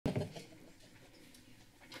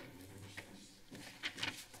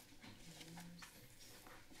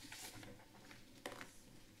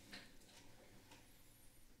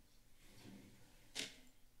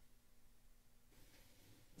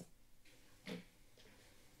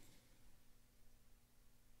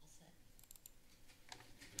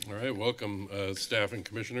welcome staff and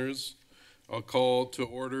commissioners. I'll call to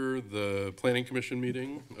order the Planning Commission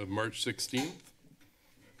meeting of March 16th.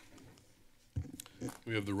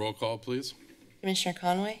 We have the roll call, please. Commissioner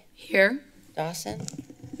Conway? Here. Dawson?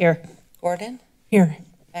 Here. Gordon? Here.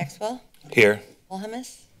 Maxwell? Here.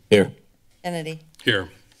 Wilhelmus? Here. Kennedy? Here.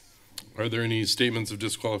 Are there any statements of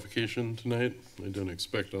disqualification tonight? I don't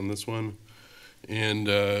expect on this one. And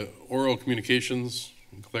oral communications.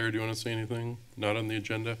 Claire, do you want to say anything? Not on the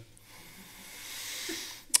agenda?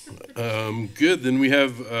 Good, then we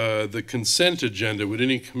have the consent agenda. Would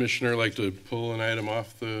any commissioner like to pull an item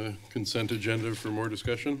off the consent agenda for more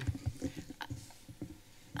discussion?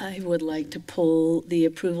 I would like to pull the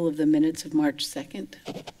approval of the minutes of March 2nd.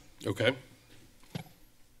 Okay.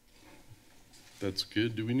 That's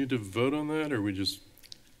good. Do we need to vote on that, or we just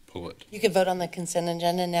pull it? You can vote on the consent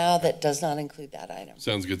agenda now. That does not include that item.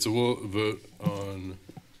 Sounds good. So we'll vote on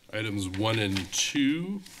items 1 and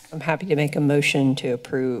 2. I'm happy to make a motion to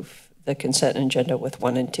approve the consent agenda with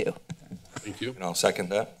 1 and 2. Thank you. And I'll second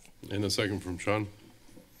that. And a second from Sean.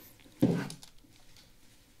 We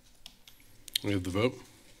have the vote.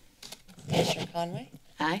 Commissioner Conway?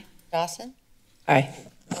 Aye. Dawson? Aye.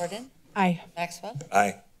 Gordon? Aye. Maxwell?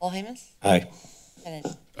 Aye. Wilhelmus? Aye. Kennedy?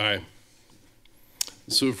 Aye.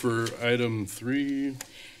 So for item 3.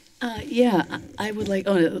 Yeah, I would like,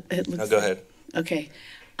 it looks. No, go ahead. Okay.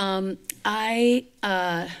 I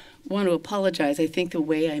want to apologize. I think the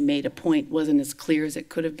way I made a point wasn't as clear as it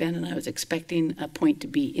could have been, and I was expecting a point to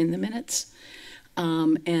be in the minutes.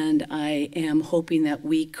 And I am hoping that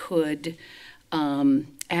we could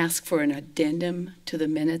ask for an addendum to the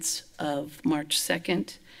minutes of March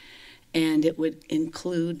 2nd, and it would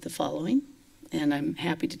include the following, and I'm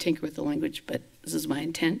happy to tinker with the language, but this is my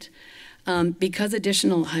intent. Because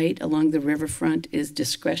additional height along the riverfront is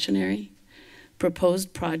discretionary,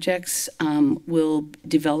 proposed projects will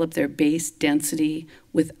develop their base density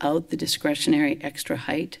without the discretionary extra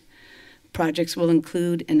height. Projects will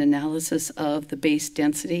include an analysis of the base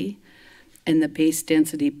density and the base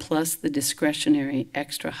density plus the discretionary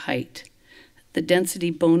extra height. The density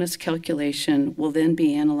bonus calculation will then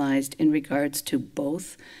be analyzed in regards to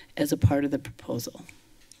both as a part of the proposal.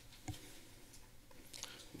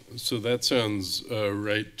 So that sounds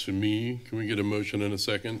right to me. Can we get a motion in a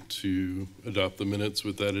second to adopt the minutes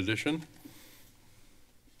with that addition?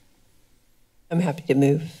 I'm happy to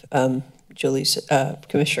move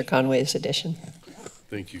Commissioner Conway's addition.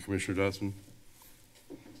 Thank you, Commissioner Dawson.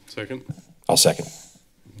 Second? I'll second.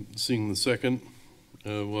 Seeing the second,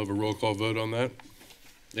 we'll have a roll call vote on that.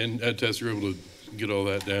 And Tess, you're able to get all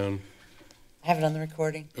that down? I have it on the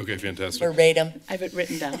recording. Okay, fantastic. Verbatim. I have it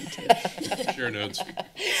written down too. Share notes.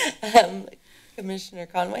 Commissioner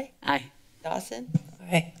Conway? Aye. Dawson?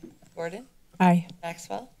 Aye. Gordon? Aye.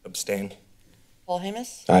 Maxwell? Abstain.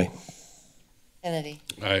 Wilhelmus? Aye. Kennedy?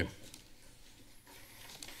 Aye.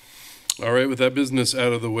 All right, with that business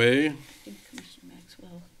out of the way. I think Commissioner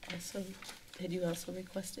Maxwell also, had you also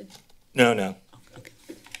requested? No, no. Okay.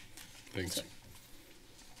 Thanks.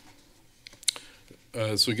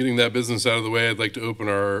 So getting that business out of the way, I'd like to open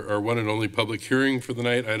our one and only public hearing for the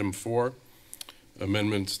night, item 4,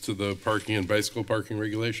 amendments to the parking and bicycle parking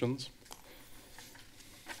regulations.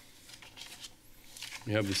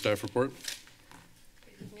 You have the staff report.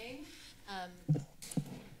 Good evening.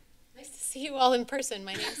 Nice to see you all in person.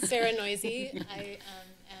 My name is Sarah Noisy. I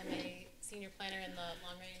am a senior planner in the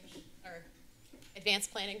long range or advanced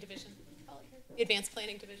planning division. The advanced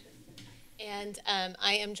planning division. And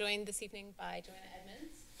I am joined this evening by Joanna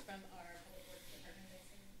Edmonds from our Public Works Department.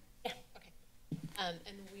 Yeah, okay.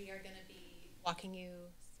 And we are going to be walking you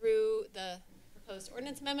through the proposed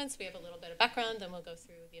ordinance amendments. We have a little bit of background, then we'll go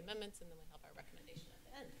through the amendments, and then we'll have our recommendation at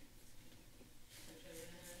the end.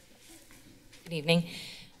 Good evening.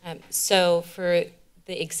 So for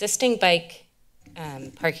the existing bike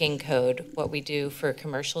parking code, what we do for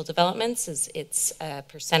commercial developments is it's a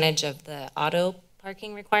percentage of the auto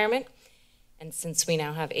parking requirement. And since we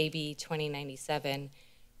now have AB 2097,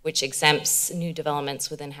 which exempts new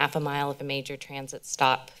developments within half a mile of a major transit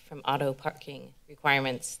stop from auto parking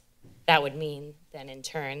requirements, that would mean then in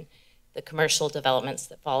turn, the commercial developments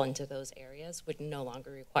that fall into those areas would no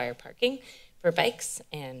longer require parking for bikes.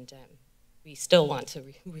 And we still want to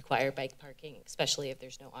require bike parking, especially if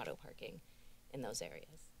there's no auto parking in those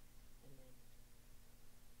areas.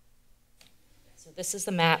 So this is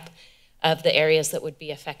the map of the areas that would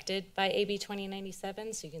be affected by AB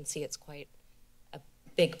 2097. So you can see it's quite a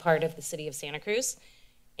big part of the city of Santa Cruz.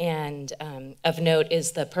 And of note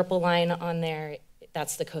is the purple line on there.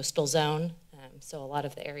 That's the coastal zone. So a lot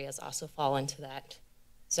of the areas also fall into that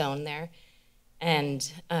zone there.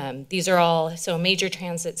 And these are all, so a major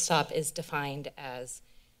transit stop is defined as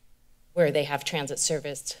where they have transit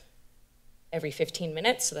service every 15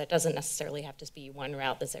 minutes. So that doesn't necessarily have to be one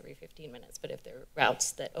route that's every 15 minutes, but if there are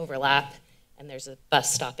routes that overlap and there's a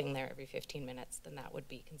bus stopping there every 15 minutes, then that would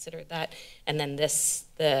be considered that. And then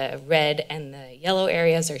the red and the yellow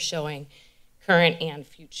areas are showing current and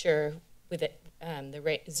future with it,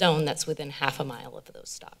 the zone that's within half a mile of those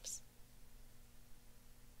stops.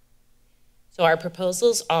 So our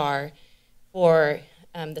proposals are for,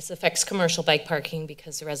 this affects commercial bike parking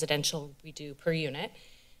because the residential we do per unit.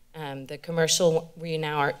 The commercial, we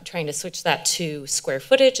now are trying to switch that to square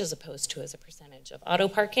footage as opposed to as a percentage of auto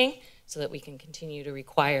parking so that we can continue to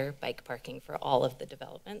require bike parking for all of the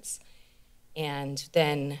developments. And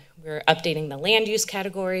then we're updating the land use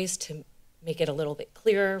categories to make it a little bit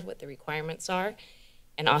clearer what the requirements are,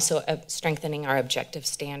 and also strengthening our objective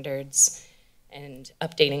standards and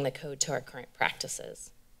updating the code to our current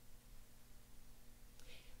practices.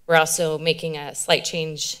 We're also making a slight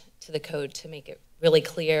change to the code to make it really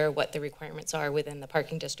clear what the requirements are within the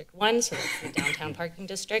parking district 1, so that's the downtown parking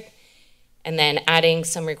district, and then adding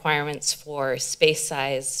some requirements for space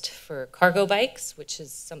sized for cargo bikes, which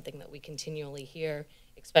is something that we continually hear,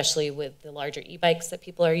 especially with the larger e-bikes that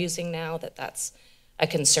people are using now, that's a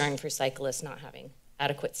concern for cyclists not having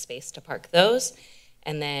adequate space to park those.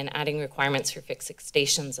 And then adding requirements for fixed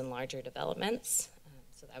stations in larger developments.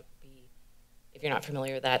 So that would be, if you're not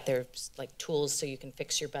familiar with that, there's like tools so you can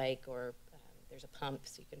fix your bike, or there's a pump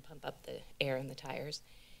so you can pump up the air in the tires.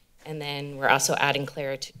 And then we're also adding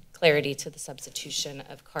clarity to the substitution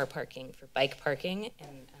of car parking for bike parking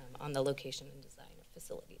and on the location and design of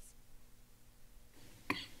facilities.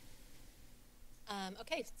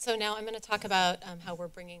 Okay, so now I'm going to talk about how we're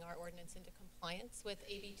bringing our ordinance into compliance with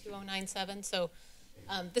AB 2097. So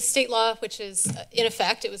the state law, which is in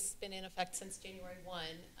effect, it's been in effect since January 1,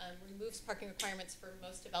 removes parking requirements for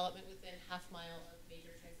most development within half mile of major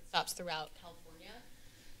transit stops throughout California.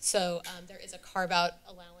 So there is a carve-out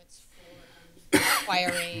allowance for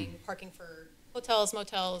requiring parking for hotels,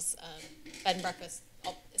 motels, bed and breakfast,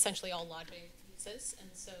 essentially all lodging uses. And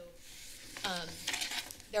so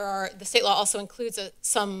the state law also includes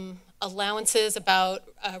some allowances about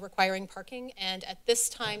requiring parking, and at this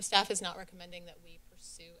time, staff is not recommending that we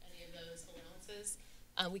pursue any of those allowances.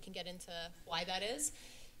 We can get into why that is,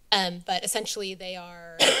 but essentially they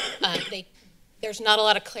are, there's not a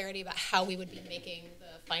lot of clarity about how we would be making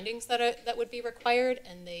the findings that would be required,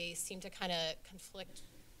 and they seem to kind of conflict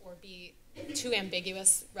or be too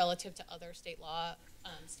ambiguous relative to other state law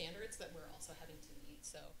standards that we're also having to meet.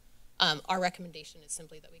 So our recommendation is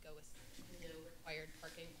simply that we go with no required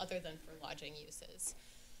parking other than for lodging uses.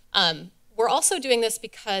 We're also doing this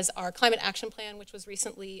because our climate action plan, which was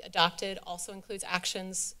recently adopted, also includes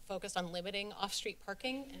actions focused on limiting off-street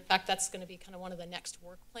parking. In fact, that's going to be kind of one of the next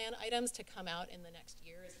work plan items to come out in the next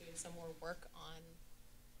year, is doing some more work on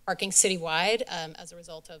parking citywide as a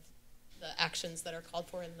result of the actions that are called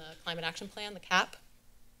for in the climate action plan, the CAP.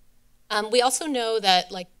 We also know that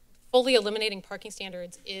fully eliminating parking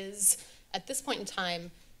standards is, at this point in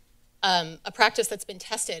time, a practice that's been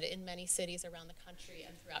tested in many cities around the country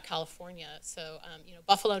and throughout California. So,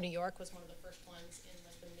 Buffalo, New York was one of the first ones in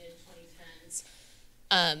the mid-2010s.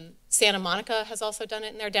 Santa Monica has also done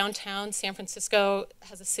it in their downtown. San Francisco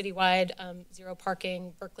has a citywide zero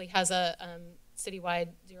parking. Berkeley has a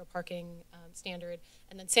citywide zero parking standard.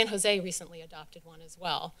 And then San Jose recently adopted one as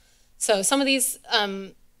well. So some of these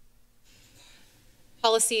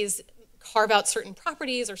policies carve out certain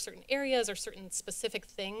properties or certain areas or certain specific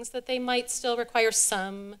things that they might still require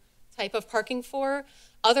some type of parking for.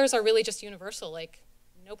 Others are really just universal, like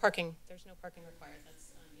no parking, there's no parking required.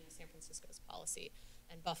 That's San Francisco's policy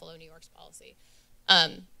and Buffalo, New York's policy.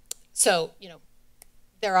 So,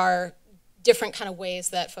 there are different kind of ways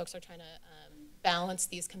that folks are trying to balance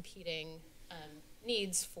these competing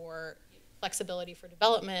needs for flexibility for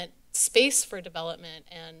development, space for development,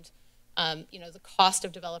 and the cost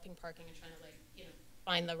of developing parking, and trying to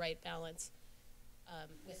find the right balance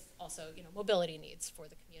with also mobility needs for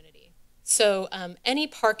the community. So any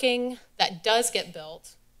parking that does get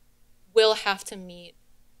built will have to meet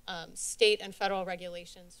state and federal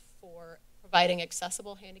regulations for providing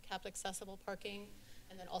accessible, handicapped accessible parking,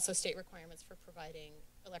 and then also state requirements for providing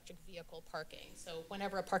electric vehicle parking. So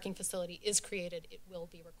whenever a parking facility is created, it will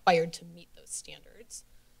be required to meet those standards.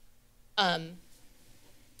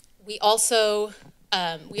 We also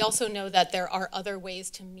know that there are other ways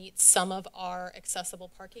to meet some of our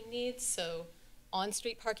accessible parking needs. So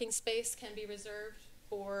on-street parking space can be reserved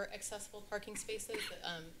for accessible parking spaces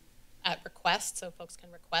at request, so folks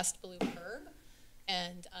can request blue curb.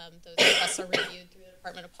 and those requests are reviewed through the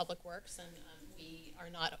Department of Public Works, and we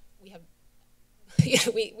have,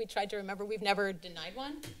 we tried to remember, we've never denied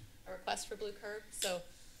one, a request for blue curb. So,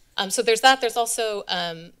 so there's that. There's also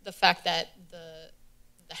the fact that the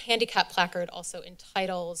handicap placard also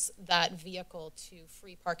entitles that vehicle to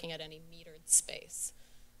free parking at any metered space.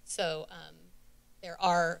 So there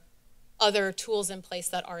are other tools in place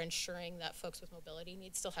that are ensuring that folks with mobility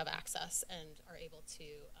needs still have access and are able to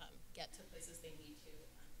get to places they need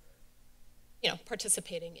to,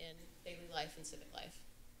 participating in daily life and civic life.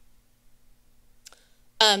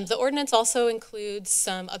 The ordinance also includes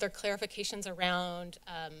some other clarifications around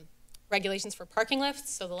regulations for parking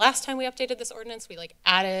lifts. So the last time we updated this ordinance, we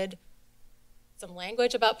added some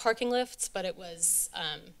language about parking lifts, but it was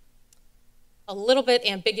a little bit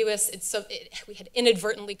ambiguous. We had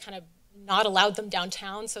inadvertently kind of not allowed them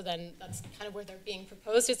downtown, so then that's kind of where they're being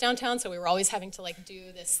proposed is downtown. So we were always having to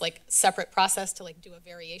do this separate process to do a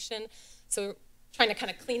variation. So we're trying to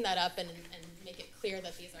kind of clean that up and make it clear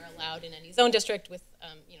that these are allowed in any zone district with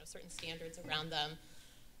certain standards around them.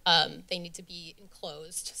 They need to be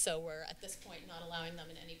enclosed, so we're at this point not allowing them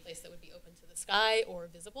in any place that would be open to the sky or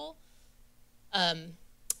visible.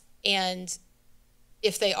 And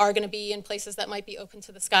if they are going to be in places that might be open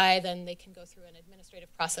to the sky, then they can go through an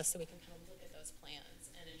administrative process so we can kind of look at those plans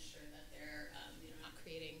and ensure that they're not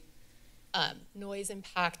creating noise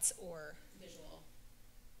impacts or visual,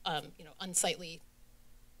 unsightly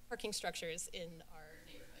parking structures in our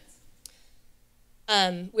neighborhoods.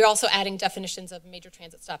 We're also adding definitions of major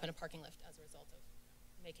transit stop and a parking lift as a result of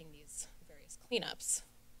making these various cleanups.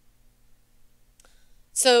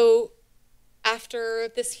 So after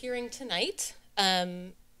this hearing tonight,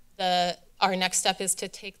 our next step is to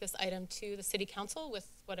take this item to the City Council with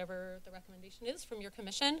whatever the recommendation is from your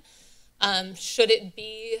commission. Should it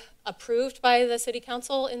be approved by the City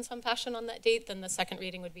Council in some fashion on that date, then the second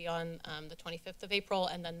reading would be on the 25th of April,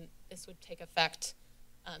 and then this would take effect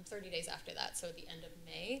 30 days after that, so at the end of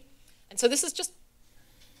May. And so this is just,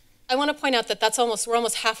 I want to point out that we're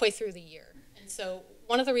almost halfway through the year. And so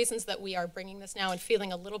one of the reasons that we are bringing this now and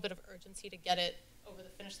feeling a little bit of urgency to get it over the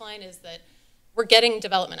finish line is that we're getting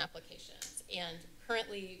development applications. And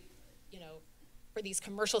currently, for these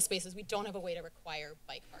commercial spaces, we don't have a way to require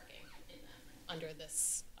bike parking in them under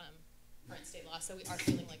this current state law. So we are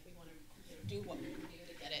feeling like we want to do what we can do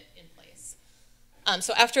to get it in place.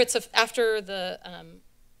 So after the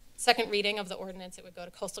second reading of the ordinance, it would go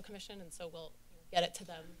to Coastal Commission, and so we'll get it to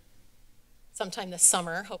them sometime this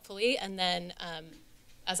summer, hopefully. And then,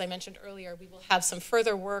 as I mentioned earlier, we will have some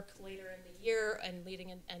further work later in the year and leading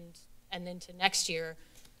in, and into next year,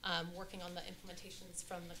 working on the implementations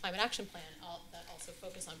from the Climate Action Plan that also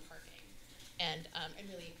focus on parking and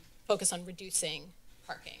really focus on reducing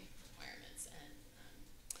parking requirements and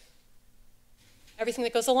everything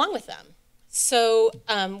that goes along with them. So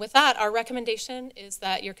with that, our recommendation is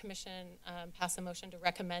that your commission pass a motion to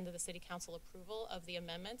recommend to the City Council approval of the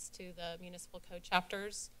amendments to the municipal code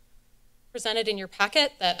chapters presented in your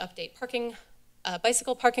packet that update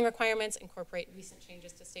bicycle parking requirements, incorporate recent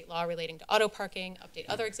changes to state law relating to auto parking, update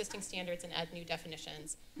other existing standards, and add new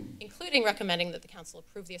definitions, including recommending that the council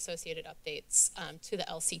approve the associated updates to the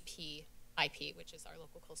LCP IP, which is our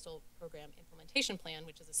local coastal program implementation plan,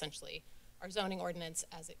 which is essentially our zoning ordinance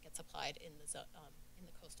as it gets applied in the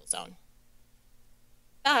coastal zone.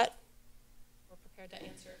 With that, we're prepared to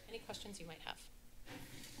answer any questions you might have.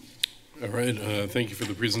 All right, thank you for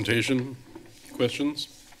the presentation. Questions?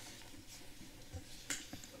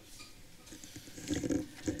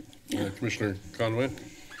 Commissioner Conway?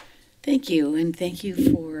 Thank you, and thank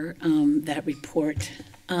you for that report.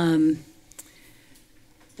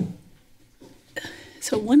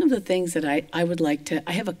 So one of the things that I would like to,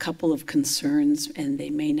 I have a couple of concerns, and they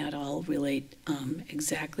may not all relate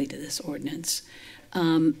exactly to this ordinance,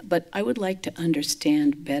 but I would like to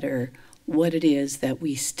understand better what it is that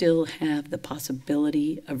we still have the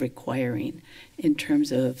possibility of requiring in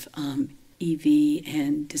terms of EV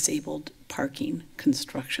and disabled parking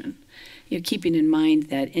construction. Keeping in mind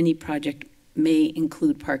that any project may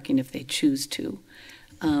include parking if they choose to,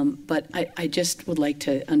 but I just would like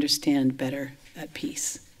to understand better that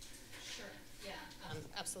piece. Sure, yeah,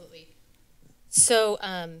 absolutely. So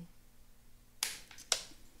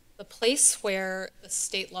the place where the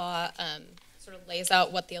state law sort of lays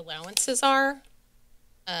out what the allowances are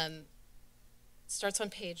starts on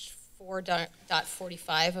page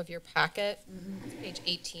 4.45 of your packet. It's page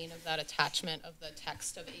 18 of that attachment of the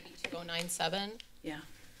text of AB 2097. Yeah.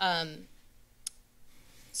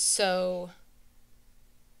 So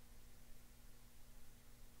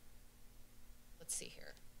let's see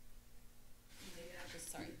here.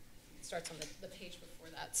 Sorry, starts on the page before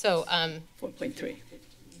that. So, 4.3.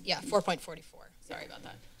 yeah, 4.44, sorry about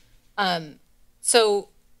that. So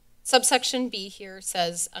subsection B here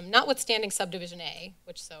says, notwithstanding subdivision A,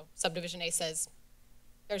 which so subdivision A says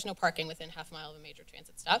there's no parking within half a mile of a major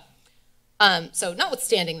transit stop. So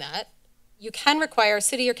notwithstanding that, you can require a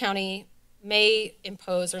city or county may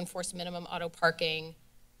impose or enforce minimum auto parking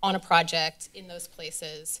on a project in those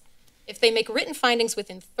places if they make written findings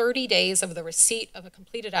within 30 days of the receipt of a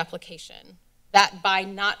completed application that by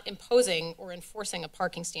not imposing or enforcing a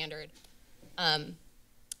parking standard, the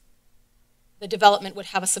development would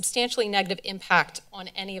have a substantially negative impact on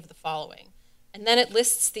any of the following. And then it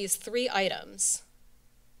lists these 3 items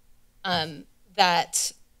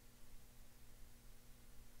that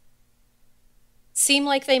seem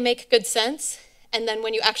like they make good sense. And then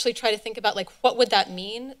when you actually try to think about like, what would that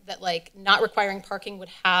mean? That like not requiring parking would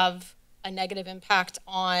have a negative impact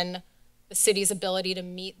on the city's ability to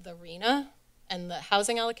meet the RENA and the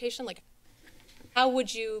housing allocation? Like, how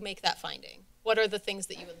would you make that finding? What are the things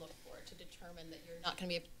that you would look for to determine that you're not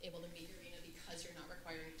going to be able to meet your RENA because you're not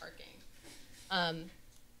requiring parking?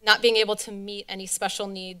 Not being able to meet any special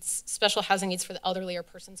needs, special housing needs for the elderly or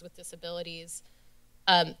persons with disabilities.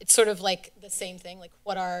 It's sort of like the same thing, like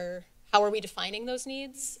how are we defining those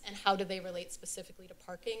needs and how do they relate specifically to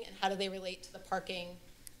parking and how do they relate to the parking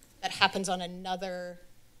that happens on another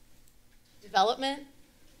development?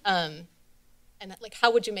 And like,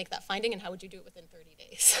 how would you make that finding and how would you do it within 30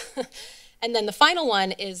 days? And then the final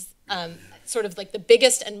one is sort of like the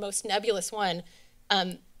biggest and most nebulous one,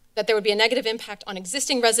 that there would be a negative impact on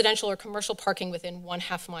existing residential or commercial parking within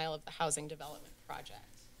 1/2 mile of the housing development project.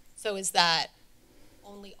 So is that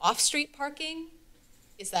only off-street parking?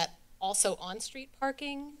 Is that also on-street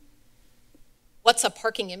parking? What's a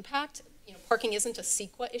parking impact? You know, parking isn't a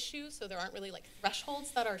CEQA issue, so there aren't really like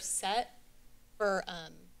thresholds that are set for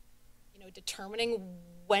determining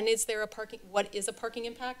when is there a parking, what is a parking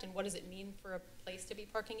impact and what does it mean for a place to be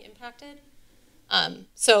parking impacted?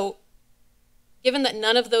 So given that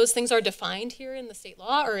none of those things are defined here in the state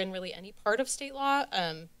law or in really any part of state law,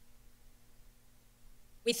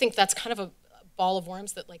 we think that's kind of a ball of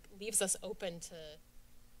worms that like leaves us open to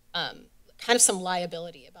kind of some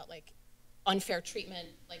liability about like unfair treatment.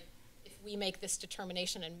 Like if we make this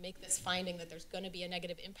determination and make this finding that there's going to be a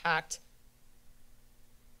negative impact,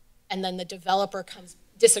 and then the developer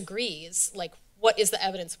disagrees, like what is the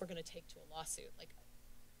evidence we're going to take to a lawsuit? Like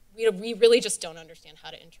we really just don't understand how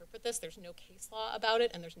to interpret this. There's no case law about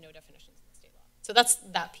it, and there's no definitions in the state law. So that's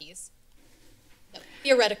that piece. That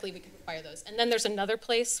theoretically, we could require those. And then there's another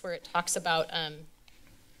place where it talks about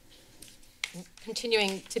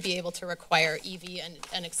continuing to be able to require EV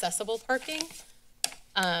and accessible parking.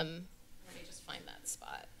 Let me just find that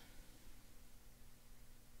spot.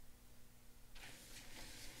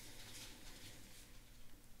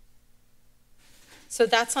 So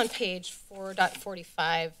that's on page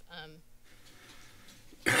 4.45,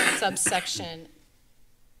 subsection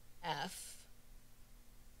F.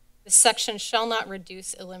 The section shall not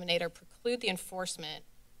reduce, eliminate, or preclude the enforcement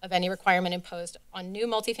of any requirement imposed on new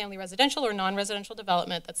multifamily residential or non-residential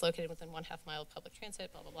development that's located within 1/2 mile of public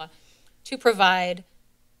transit, blah, blah, blah, to provide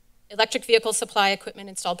electric vehicle supply equipment,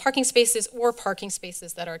 installed parking spaces, or parking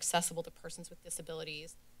spaces that are accessible to persons with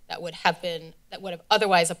disabilities that would have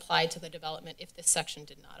otherwise applied to the development if this section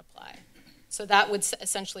did not apply. So that would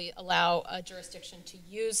essentially allow a jurisdiction to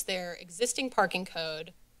use their existing parking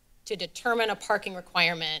code to determine a parking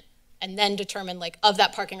requirement and then determine, like, of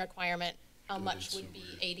that parking requirement, how much would be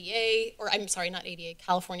ADA, or I'm sorry, not ADA,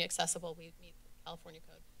 California accessible, we meet the California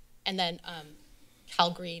code, and then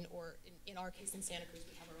Cal Green, or in our case in Santa Cruz,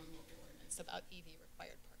 we have our own local ordinance about EV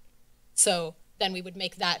required parking. So then we would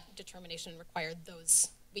make that determination and require those,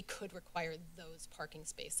 we could require those parking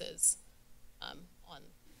spaces on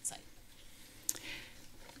site.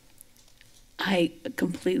 I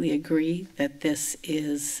completely agree that this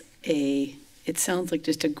is it sounds like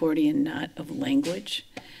just a Gordian knot of language.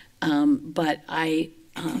 But I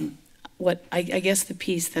guess the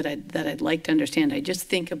piece that I'd like to understand, I just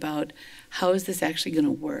think about how is this actually going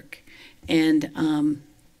to work? And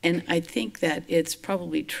I think that it's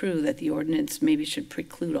probably true that the ordinance maybe should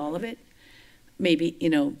preclude all of it. Maybe,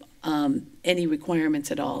 any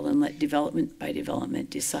requirements at all, and let development by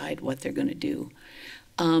development decide what they're going to do.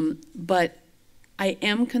 But I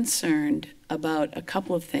am concerned about a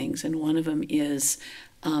couple of things, and one of them is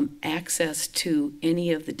access to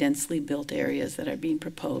any of the densely built areas that are being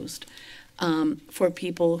proposed for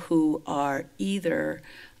people who are either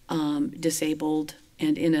disabled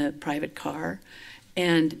and in a private car.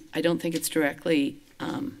 And I don't think it's directly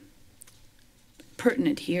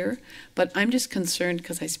pertinent here, but I'm just concerned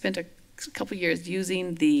because I spent couple years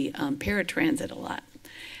using the paratransit a lot.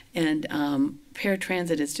 And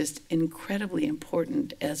paratransit is just incredibly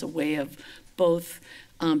important as a way of both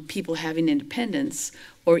people having independence,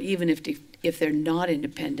 or even if they're not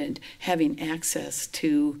independent, having access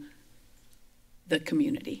to the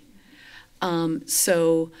community.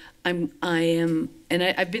 So I've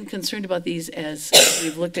been concerned about these as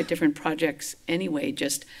we've looked at different projects anyway,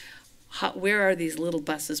 just where are these little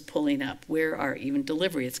buses pulling up? Where are even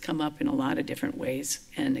delivery? It's come up in a lot of different ways.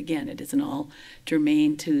 And again, it isn't all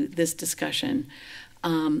germane to this discussion.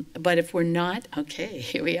 But if we're not, okay,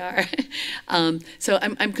 here we are. So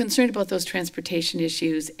I'm concerned about those transportation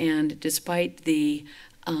issues, and despite the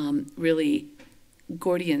really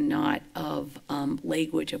Gordian knot of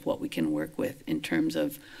language of what we can work with in terms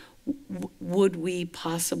of would we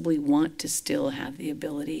possibly want to still have the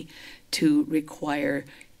ability to require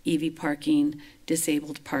EV parking,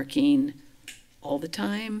 disabled parking all the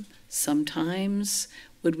time, sometimes?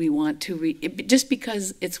 Would we want to, just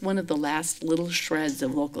because it's one of the last little shreds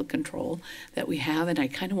of local control that we have, and I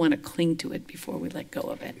kind of want to cling to it before we let go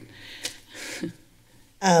of it.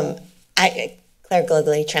 Claire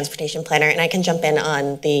Glugly, transportation planner, and I can jump in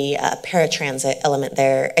on the paratransit element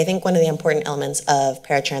there. I think one of the important elements of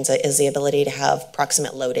paratransit is the ability to have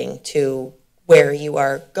proximate loading to where you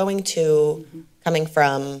are going to, coming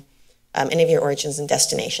from, any of your origins and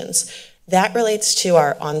destinations. That relates to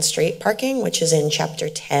our on-street parking, which is in Chapter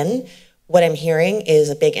 10. What I'm hearing is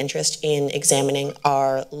a big interest in examining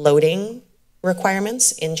our loading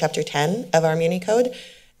requirements in Chapter 10 of our Muni Code.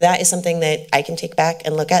 That is something that I can take back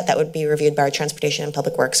and look at. That would be reviewed by our Transportation and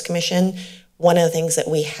Public Works Commission. One of the things that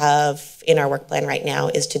we have in our work plan right now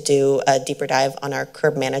is to do a deeper dive on our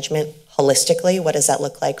curb management holistically. What does that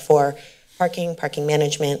look like for parking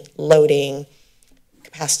management, loading,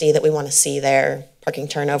 capacity that we want to see there, parking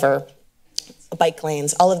turnover, bike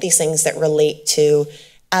lanes, all of these things that relate to,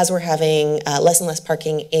 as we're having less and less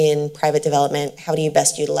parking in private development, how do you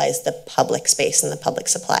best utilize the public space and the public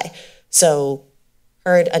supply? So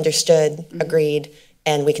heard, understood, agreed,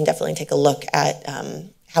 and we can definitely take a look at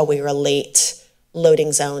how we relate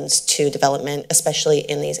loading zones to development, especially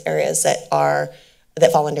in these areas that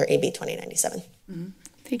fall under AB 2097.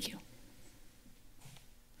 Thank you.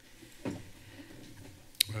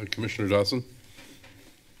 Commissioner Dawson?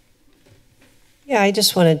 Yeah, I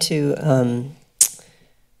just wanted to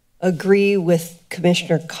agree with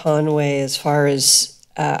Commissioner Conway as far as,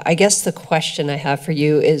 I guess the question I have for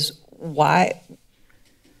you is why.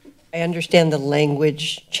 I understand the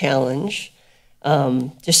language challenge.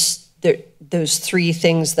 Those three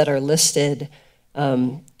things that are listed,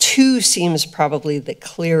 two seems probably the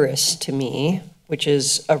clearest to me, which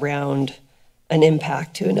is around an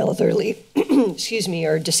impact to an elderly, excuse me,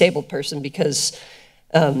 or disabled person, because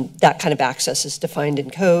that kind of access is defined in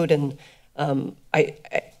code. And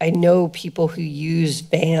I know people who use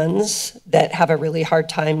vans that have a really hard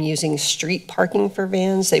time using street parking for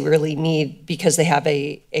vans. They really need, because they have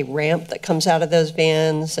a ramp that comes out of those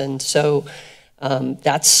vans. And so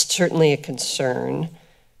that's certainly a concern.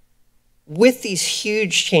 With these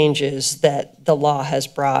huge changes that the law has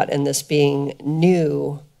brought, and this being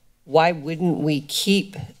new, why wouldn't we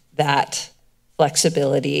keep that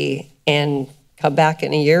flexibility and come back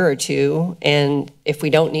in a year or two? And if we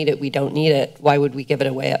don't need it, we don't need it. Why would we give it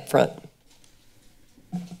away up front?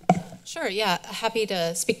 Sure, yeah, happy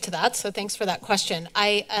to speak to that. So thanks for that question.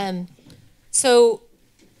 I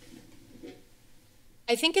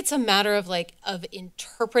think it's a matter of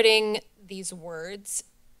interpreting these words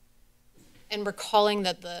and recalling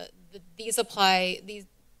that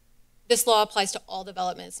this law applies to all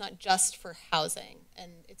development. It's not just for housing,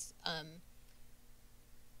 and it's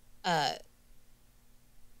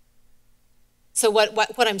so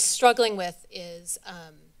what I'm struggling with is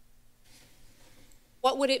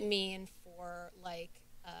what would it mean for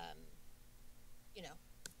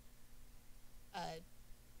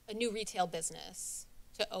a new retail business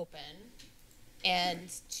to open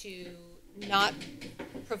and to not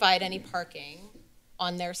provide any parking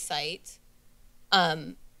on their site,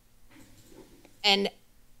 and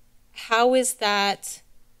how is that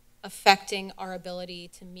affecting our ability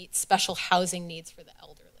to meet special housing needs for the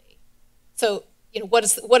elderly? So, what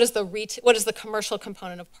does the commercial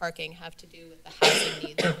component of parking have to do with the housing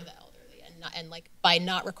needs for the elderly? And by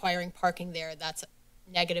not requiring parking there, that's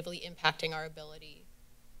negatively impacting our ability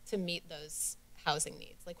to meet those housing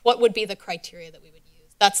needs. What would be the criteria that we would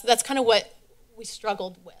use? That's kind of what we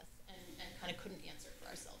struggled with and kind of couldn't answer for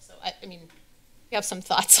ourselves. So I mean, if you have some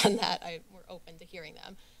thoughts on that, we're open to hearing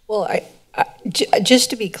them. Well, just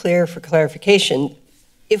to be clear, for clarification,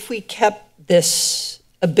 if we kept this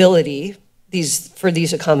ability for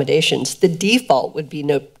these accommodations, the default would be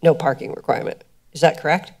no parking requirement. Is that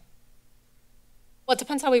correct? Well, it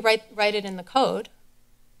depends how we write it in the code.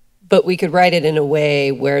 But we could write it in a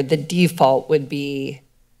way where the default would be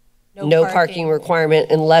no parking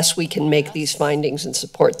requirement unless we can make these findings and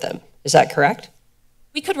support them. Is that correct?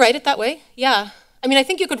 We could write it that way, yeah. I mean, I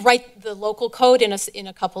think you could write the local code in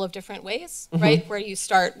a couple of different ways, right? Where you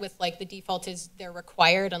start with like the default is they're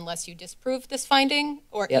required unless you disprove this finding,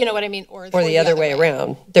 or you know what I mean? Or the other way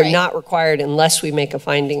around. They're not required unless we make a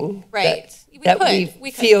finding that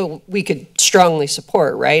we feel we could strongly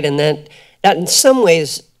support, right? And that in some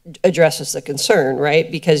ways addresses the concern,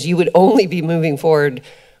 right? Because you would only be moving forward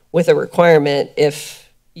with a requirement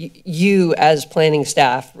if you as planning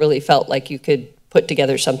staff really felt like you could put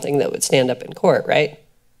together something that would stand up in court, right?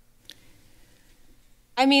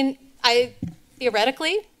 I mean,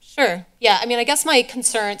 theoretically, sure. Yeah, I mean, I guess my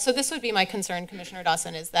concern, so this would be my concern, Commissioner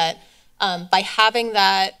Dawson, is that by having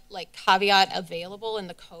that like caveat available in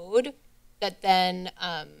the code, that then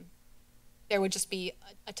there would just be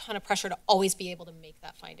a ton of pressure to always be able to make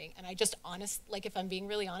that finding. And I just like if I'm being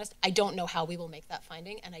really honest, I don't know how we will make that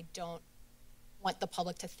finding, and I don't want the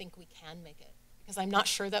public to think we can make it, because I'm not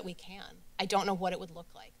sure that we can. I don't know what it would look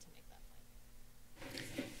like to make that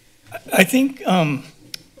finding. I think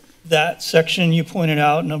that section you pointed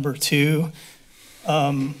out, number 2,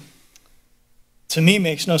 to me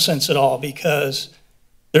makes no sense at all, because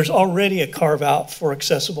there's already a carve out for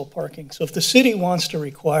accessible parking. So if the city wants to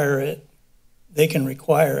require it, they can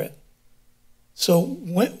require it. So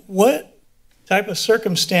what type of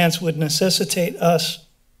circumstance would necessitate us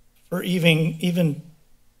for even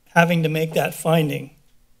having to make that finding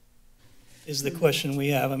is the question we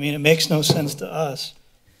have. I mean, it makes no sense to us.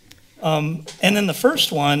 And then the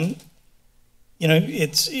first one, you know,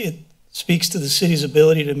 it speaks to the city's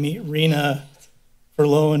ability to meet RENA for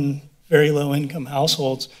low and very low income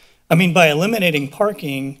households. I mean, by eliminating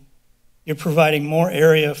parking, you're providing more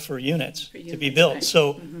area for units to be built. Right.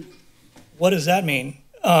 So what does that mean?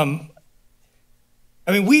 I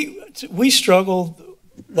mean, we struggled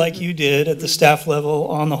like you did at the staff level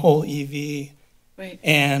on the whole EV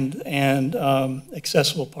and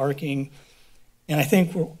accessible parking. And I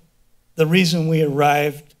think the reason we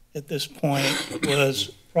arrived at this point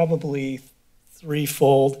was probably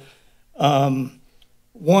threefold.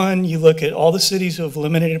 One, you look at all the cities who have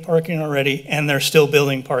eliminated parking already, and they're still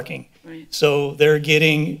building parking. Right. So they're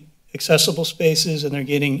getting accessible spaces and they're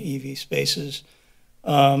getting EV spaces.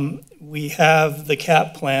 We have the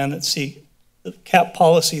CAP plan the CAP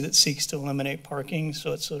policy that seeks to eliminate parking,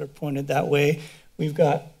 so it's sort of pointed that way. We've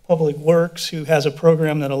got Public Works, who has a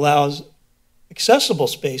program that allows accessible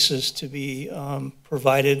spaces to be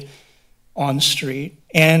provided on the street.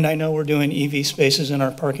 And I know we're doing EV spaces in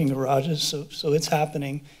our parking garages, so it's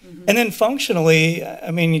happening. And then functionally,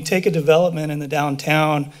 I mean, you take a development in the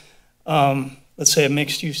downtown, let's say a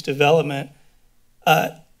mixed-use development,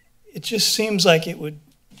 it just seems like it would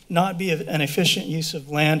not be an efficient use of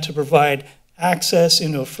land to provide access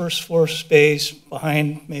into a first floor space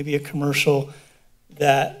behind maybe a commercial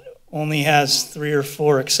that only has 3 or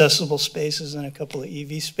 4 accessible spaces and a couple of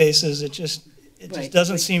EV spaces. It just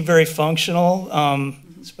doesn't seem very functional,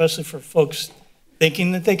 especially for folks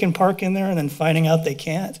thinking that they can park in there and then finding out they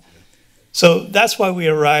can't. So that's why we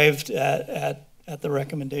arrived at the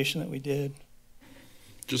recommendation that we did.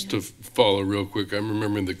 Just to follow real quick, I'm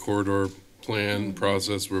remembering the corridor plan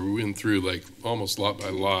process where we went through like almost lot by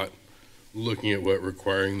lot, looking at what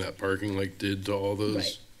requiring that parking like did to all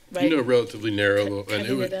those, you know, relatively narrow, and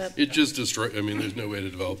it just destroyed. I mean, there's no way to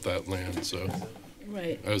develop that land. So,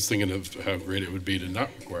 I was thinking of how great it would be to not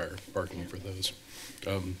require parking for those.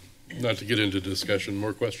 Not to get into discussion.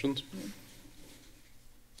 More questions?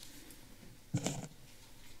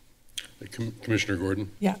 Commissioner Gordon.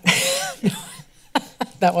 Yeah.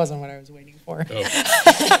 That wasn't what I was waiting for. Oh.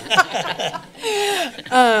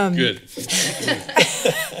 Good.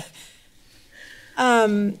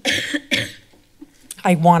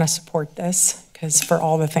 I want to support this because for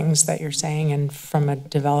all the things that you're saying, and from a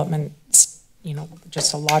development, you know,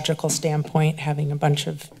 just a logical standpoint, having a bunch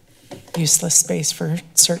of useless space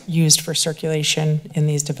used for circulation in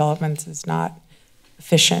these developments is not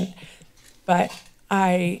efficient. But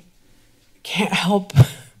I can't help,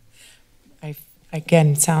 I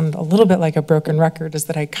again sound a little bit like a broken record, is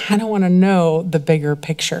that I kind of want to know the bigger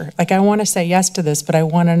picture. Like, I want to say yes to this, but I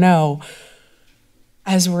want to know,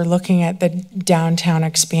 as we're looking at the downtown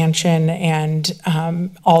expansion and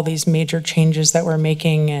all these major changes that we're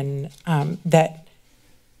making, and that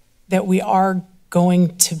we are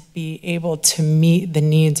going to be able to meet the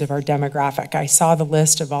needs of our demographic? I saw the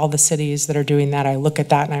list of all the cities that are doing that. I look at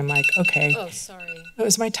that and I'm like, okay. Oh, sorry. That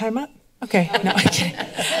was my time up? Okay, no, I'm kidding.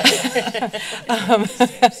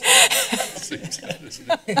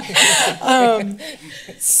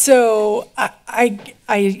 So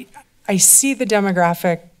I see the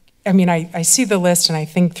demographic. I mean, I see the list and I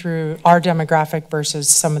think through our demographic versus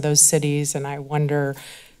some of those cities, and I wonder,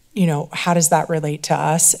 you know, how does that relate to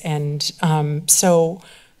us? And so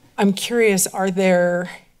I'm curious, are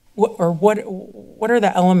there, what are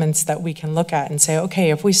the elements that we can look at and say,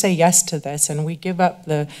 okay, if we say yes to this and we give up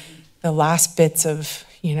the last bits of,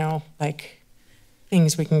 you know, like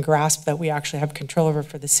things we can grasp that we actually have control over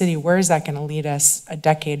for the city, where is that going to lead us a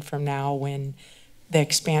decade from now when the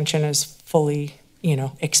expansion is fully, you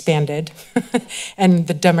know, expanded and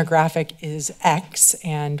the demographic is X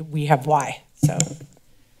and we have Y? So.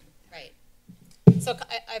 Right. So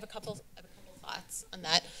I have a couple thoughts on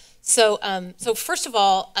that. So so first of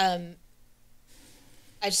all, I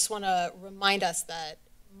just want to remind us that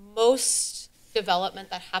most development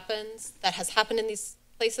that has happened in these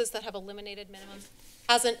places that have eliminated minimums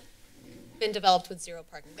hasn't been developed with zero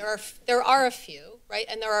parking. There are a few, right?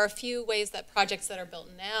 And there are a few ways that projects that are built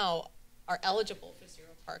now are eligible for zero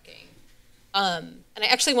parking. And I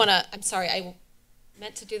actually want to, I'm sorry, I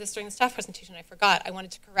meant to do this during the staff presentation, I forgot. I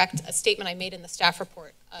wanted to correct a statement I made in the staff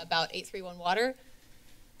report about 831 Water.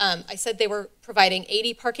 I said they were providing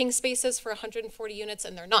 80 parking spaces for 140 units,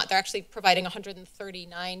 and they're not. They're actually providing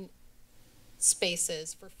 139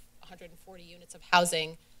 spaces for 140 units of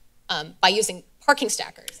housing by using parking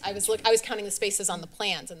stackers. I was counting the spaces on the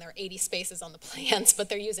plans, and there are 80 spaces on the plans, but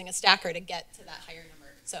they're using a stacker to get to that higher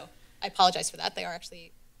number. So I apologize for that. They are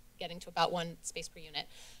actually getting to about 1 space per unit.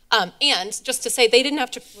 And just to say, they didn't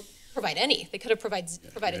have to provide any. They could have provided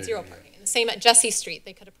zero parking. And the same at Jesse Street,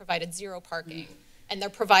 they could have provided zero parking. And they're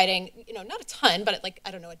providing, you know, not a ton, but like,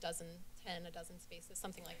 I don't know, a dozen spaces,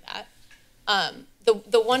 something like that.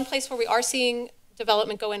 The one place where we are seeing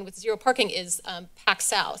development go in with zero parking is Pac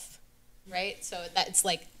South, right? So that it's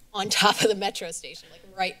like on top of the metro station, like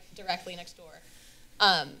right directly next door.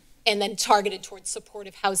 And then targeted towards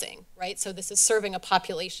supportive housing, right? So this is serving a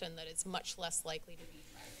population that is much less likely to be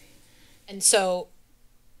driving. And so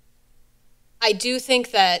I do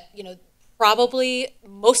think that, you know, probably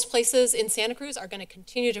most places in Santa Cruz are going to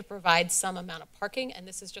continue to provide some amount of parking, and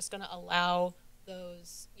this is just going to allow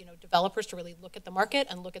those, you know, developers to really look at the market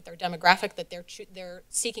and look at their demographic that they're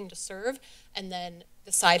seeking to serve, and then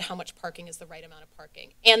decide how much parking is the right amount of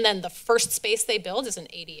parking. And then the first space they build is an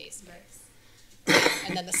ADA space,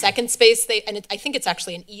 and then the second space I think it's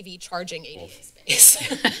actually an EV charging ADA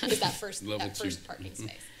space, is that first parking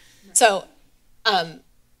space. So.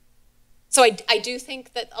 So I do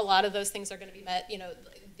think that a lot of those things are going to be met. You know,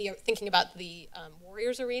 thinking about the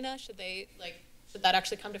Warriors Arena, should that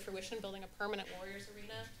actually come to fruition, building a permanent Warriors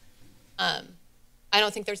Arena? I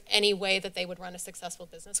don't think there's any way that they would run a successful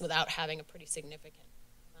business without having a pretty significant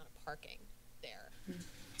amount of parking there.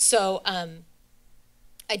 So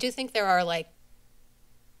I do think there are like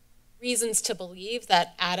reasons to believe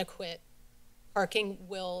that adequate parking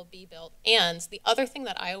will be built. And the other thing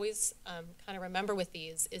that I always kind of remember with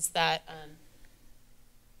these is that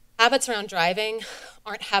habits around driving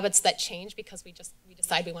aren't habits that change because we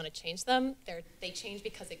decide we want to change them. They change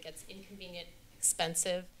because it gets inconvenient,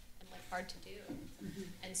 expensive, and like hard to do.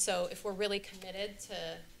 And so if we're really committed to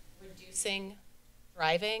reducing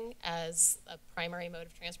driving as a primary mode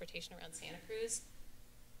of transportation around Santa Cruz,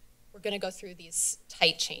 we're going to go through these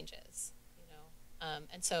tight changes, you know.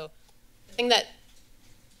 And so the thing that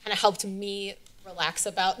kind of helped me relax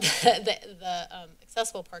about the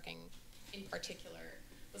accessible parking in particular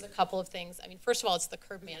was a couple of things. I mean, first of all, it's the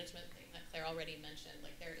curb management thing that Claire already mentioned.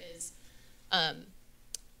 Like there is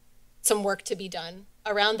some work to be done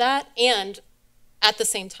around that. And at the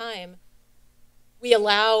same time, we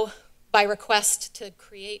allow, by request, to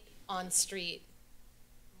create on-street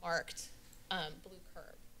marked blue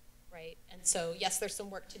curb, right? And so, yes, there's some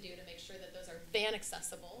work to do to make sure that those are van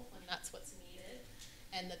accessible when that's what's needed,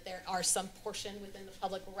 and that there are some portion within the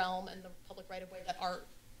public realm and the public right-of-way that are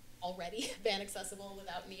already van accessible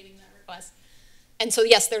without meeting that request. And so,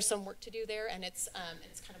 yes, there's some work to do there, and it's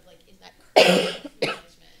kind of like in that curb management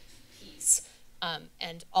piece.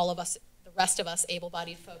 And all of us, the rest of us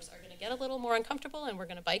able-bodied folks, are going to get a little more uncomfortable, and we're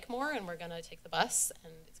going to bike more, and we're going to take the bus,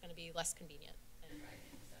 and it's going to be less convenient than driving.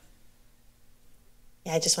 So.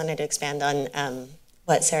 Yeah, I just wanted to expand on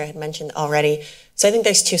what Sarah had mentioned already. So I think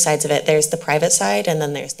there's two sides of it. There's the private side, and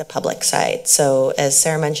then there's the public side. So as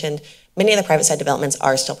Sarah mentioned, many of the private side developments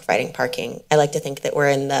are still providing parking. I like to think that we're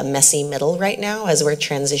in the messy middle right now as we're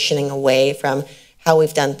transitioning away from how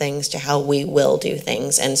we've done things to how we will do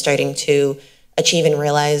things, and starting to achieve and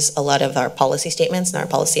realize a lot of our policy statements and our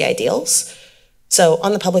policy ideals. So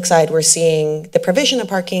on the public side, we're seeing the provision of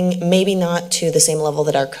parking, maybe not to the same level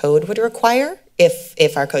that our code would require,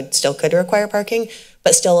 if our code still could require parking,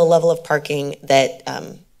 but still a level of parking that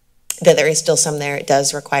that there is still some there. It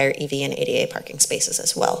does require EV and ADA parking spaces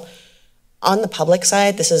as well. On the public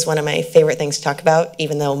side, this is one of my favorite things to talk about,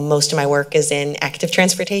 even though most of my work is in active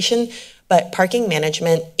transportation, but parking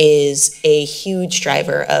management is a huge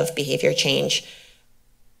driver of behavior change.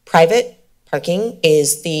 Private parking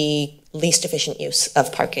is the least efficient use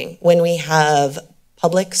of parking. When we have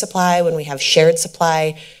public supply, when we have shared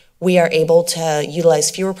supply, we are able to utilize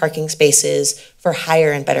fewer parking spaces for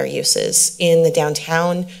higher and better uses. In the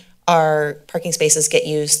downtown, our parking spaces get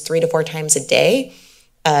used 3 to 4 times a day.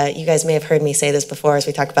 You guys may have heard me say this before as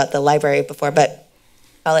we talked about the library before, but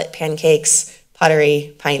call it pancakes,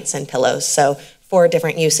 pottery, pints, and pillows. So 4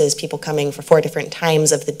 different uses, people coming for 4 different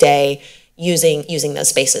times of the day using those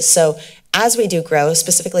spaces. So as we do grow,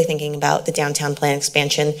 specifically thinking about the downtown plan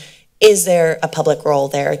expansion, is there a public role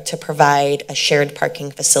there to provide a shared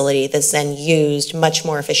parking facility that's then used much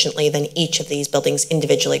more efficiently than each of these buildings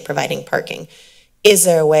individually providing parking? Is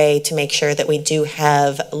there a way to make sure that we do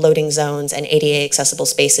have loading zones and ADA accessible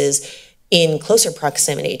spaces in closer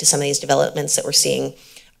proximity to some of these developments that we're seeing?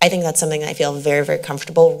 I think that's something I feel very, very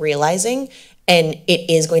comfortable realizing, and it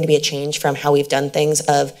is going to be a change from how we've done things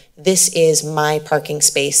of this is my parking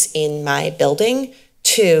space in my building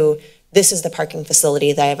to this is the parking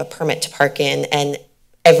facility that I have a permit to park in, and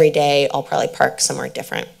every day I'll probably park somewhere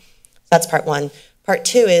different. That's part one. Part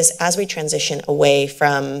two is as we transition away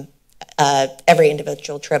from every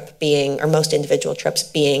individual trip being, or most individual trips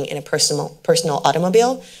being in a personal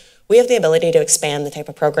automobile, we have the ability to expand the type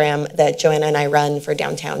of program that Joanna and I run for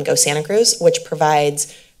downtown Go Santa Cruz, which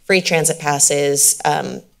provides free transit passes,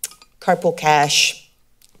 carpool cash,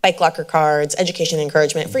 bike locker cards, education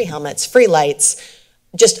encouragement, free helmets, free lights,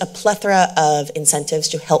 just a plethora of incentives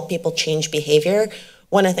to help people change behavior.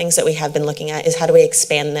 One of the things that we have been looking at is how do we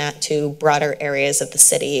expand that to broader areas of the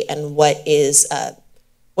city, and what is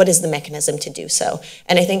the mechanism to do so.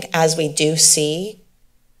 And I think as we do see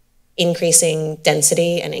increasing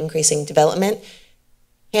density and increasing development,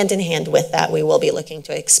 hand in hand with that, we will be looking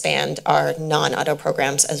to expand our non-auto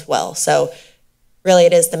programs as well. So really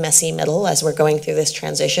it is the messy middle as we're going through this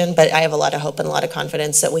transition, but I have a lot of hope and a lot of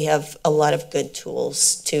confidence that we have a lot of good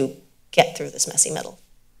tools to get through this messy middle.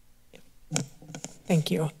 Thank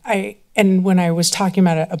you. And when I was talking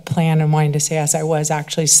about a plan and wanting to say yes, I was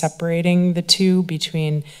actually separating the two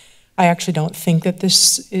between, I actually don't think that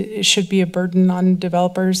it should be a burden on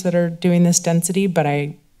developers that are doing this density, but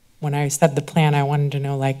when I said the plan, I wanted to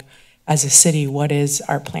know, like, as a city, what is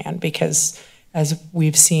our plan? Because as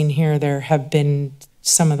we've seen here, there have been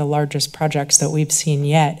some of the largest projects that we've seen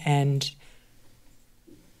yet, and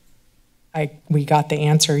we got the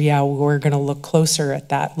answer, yeah, we're going to look closer at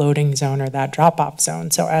that loading zone or that drop-off zone.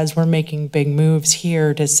 So as we're making big moves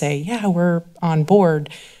here to say, yeah, we're on board,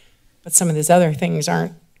 but some of these other things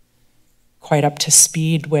aren't quite up to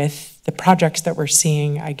speed with the projects that we're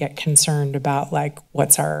seeing, I get concerned about, like,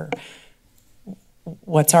 what's our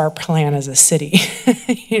plan as a city?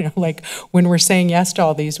 You know, like, when we're saying yes to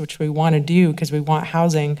all these, which we want to do because we want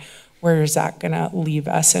housing, where is that going to leave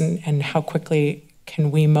us, and how quickly can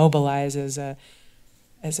we mobilize as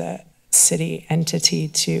a city entity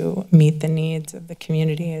to meet the needs of the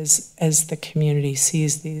community as the community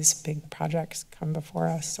sees these big projects come before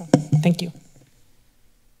us? So thank you.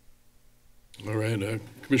 All right,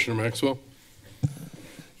 Commissioner Maxwell?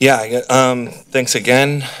 Yeah, thanks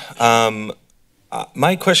again.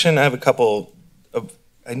 My question, I have a couple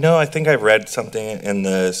I think I read something in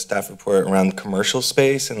the staff report around commercial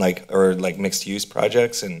space and or mixed use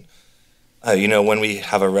projects, and you know, when we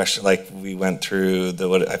have a restaurant, like we went through the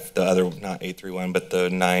other, not 831, but the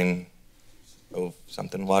 90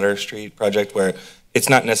 something Water Street project, where it's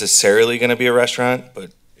not necessarily going to be a restaurant,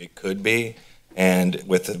 but it could be. And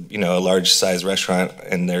with a large size restaurant,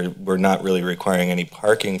 and we're not really requiring any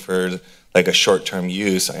parking for like a short-term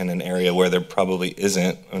use in an area where there probably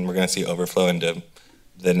isn't, and we're going to see overflow into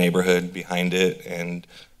the neighborhood behind it. And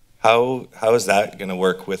how is that going to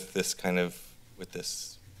work with this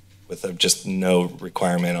with just no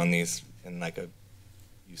requirement on these in like a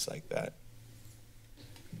use like that?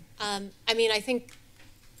 I mean, I think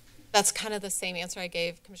that's kind of the same answer I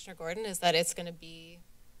gave Commissioner Gordon, is that it's going to be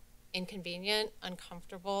inconvenient,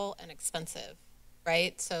 uncomfortable, and expensive,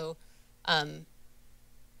 right? So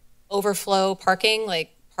overflow parking,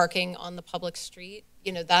 like parking on the public street,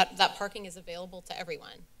 that parking is available to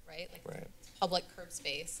everyone, right? Like, right. Public curb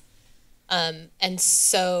space. And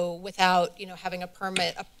so without, having a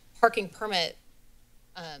parking permit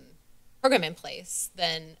program in place,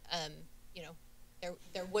 then,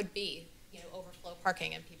 there would be, overflow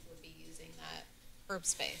parking and people would be using that curb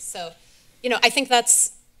space. So, I think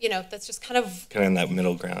that's just kind of in that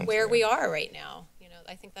middle ground. where we are right now.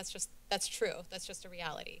 I think that's true. That's just a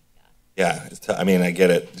reality. Yeah, I mean, I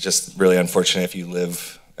get it. It's just really unfortunate if you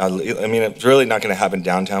live, I mean, it's really not going to happen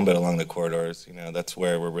downtown, but along the corridors, that's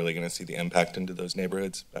where we're really going to see the impact into those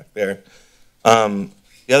neighborhoods back there.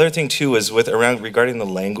 The other thing too is regarding the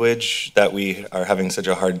language that we are having such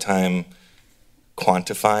a hard time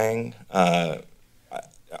quantifying.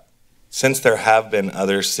 Since there have been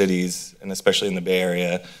other cities, and especially in the Bay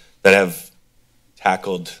Area, that have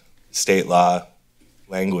tackled state law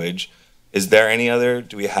language,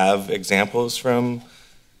 do we have examples from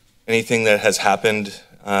anything that has happened,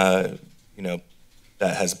 that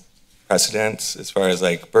has precedence as far as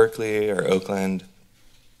like Berkeley or Oakland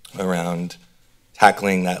around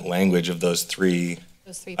tackling that language of those three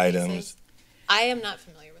items? Pieces. I am not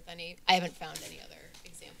familiar with any. I haven't found any other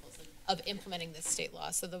examples of implementing this state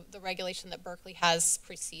law. So the regulation that Berkeley has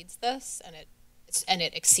precedes this, and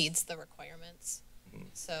it exceeds the requirements. Mm-hmm.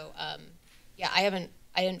 So yeah,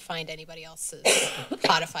 I didn't find anybody else's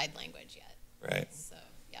codified language yet. Right. So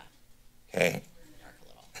yeah. Okay.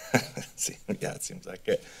 Yeah, it seems like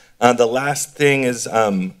it. The last thing is,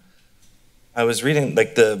 I was reading,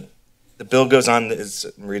 like the bill goes on,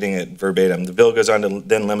 I'm reading it verbatim, the bill goes on to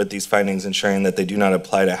then limit these findings, ensuring that they do not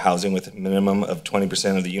apply to housing with a minimum of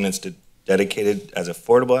 20% of the units dedicated as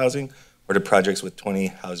affordable housing, or to projects with 20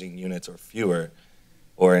 housing units or fewer,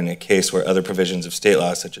 or in a case where other provisions of state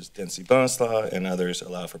law, such as density bonus law and others,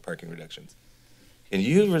 allow for parking reductions. Can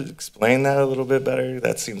you explain that a little bit better?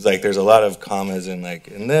 That seems like there's a lot of commas in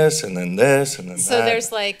this, and then this, and then so that.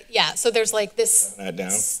 So there's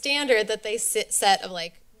this standard that they set of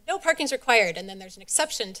like, no parking's required, and then there's an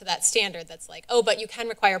exception to that standard that's like, oh, but you can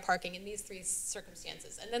require parking in these three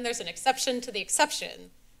circumstances. And then there's an exception to the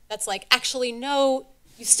exception that's like, actually, no,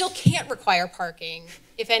 you still can't require parking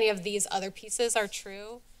if any of these other pieces are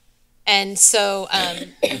true. And so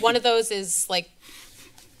one of those is like,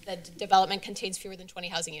 the development contains fewer than 20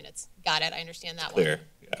 housing units. Got it, I understand that one. Clear,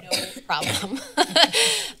 yeah. No problem.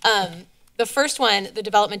 The first one, the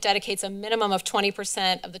development dedicates a minimum of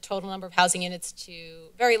 20% of the total number of housing units to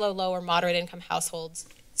very low, or moderate income households,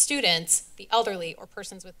 students, the elderly, or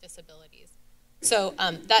persons with disabilities. So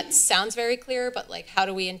that sounds very clear, but like, how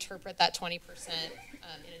do we interpret that 20%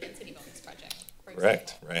 in a density bonus project, for example?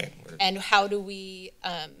 Correct, right. And how do we,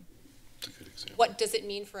 what does it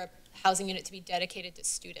mean for a housing unit to be dedicated to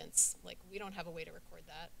students? Like, we don't have a way to record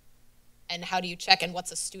that. And how do you check, and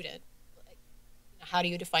what's a student? Like, how do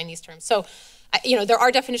you define these terms? So, there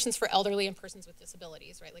are definitions for elderly and persons with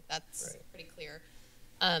disabilities, right? Like, that's pretty clear.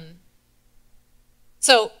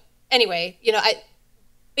 So anyway,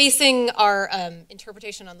 basing our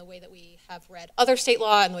interpretation on the way that we have read other state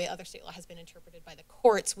law and the way other state law has been interpreted by the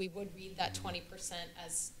courts, we would read that 20%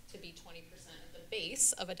 as to be 20% of the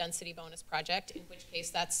base of a density bonus project, in which case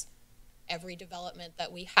that's every development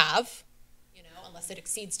that we have, unless it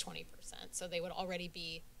exceeds 20%. So they would already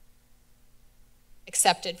be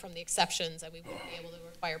accepted from the exceptions, and we wouldn't be able to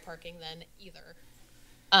require parking then either.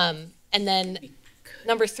 And then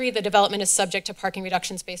number 3, the development is subject to parking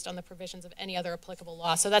reductions based on the provisions of any other applicable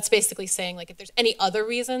law. So that's basically saying, like, if there's any other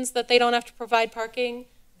reasons that they don't have to provide parking,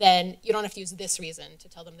 then you don't have to use this reason to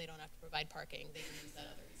tell them they don't have to provide parking. They can use that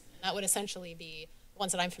other reason. And that would essentially be, the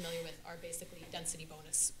ones that I'm familiar with are basically density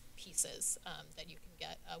bonus pieces that you can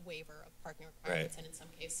get a waiver of parking requirements, and in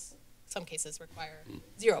some cases require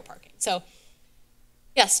 0 parking. So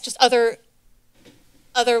yes, just other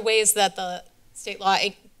ways that the state law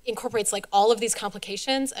incorporates like all of these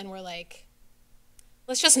complications, and we're like,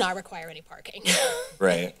 let's just not require any parking.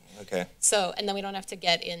 Right, okay. So, and then we don't have to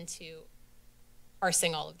get into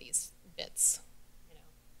parsing all of these bits.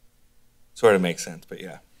 Sort of makes sense, but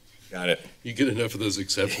yeah. Got it. You get enough of those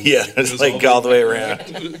exceptions. Yeah, it's like all the way around.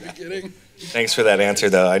 To the beginning. Thanks for that answer,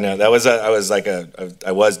 though. I know that was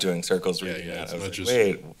I was doing circles reading yeah, that. I was like, just,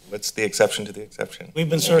 wait, what's the exception to the exception? We've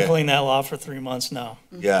been circling that law for 3 months now.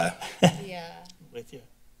 Yeah. Yeah. With you.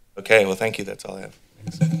 Okay, well, thank you. That's all I have.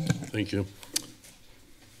 Thanks. Thank you.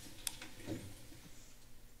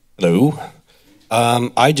 Hello.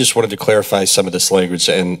 I just wanted to clarify some of this language,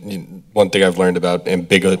 and one thing I've learned about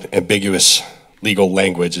ambiguous legal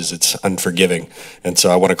language is it's unforgiving. And so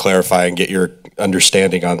I want to clarify and get your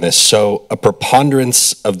understanding on this. So a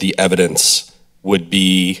preponderance of the evidence would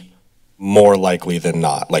be more likely than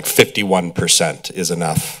not, like 51% is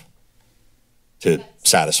enough to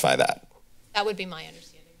satisfy that. That would be my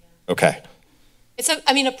understanding. Yeah. Okay.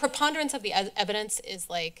 A preponderance of the evidence is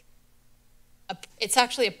like, it's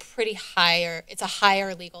actually it's a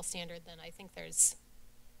higher legal standard than I think there's.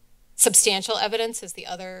 Substantial evidence is the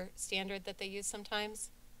other standard that they use sometimes,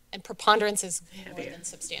 and preponderance is more than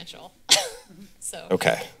substantial. So.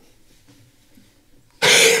 Okay.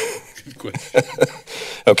 Good question.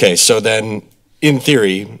 Okay, so then, in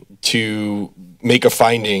theory, to make a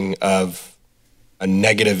finding of a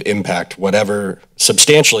negative impact, whatever,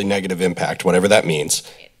 substantially negative impact, whatever that means,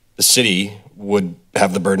 the city would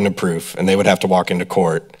have the burden of proof, and they would have to walk into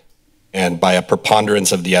court and, by a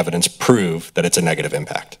preponderance of the evidence, prove that it's a negative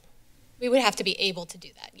impact. We would have to be able to do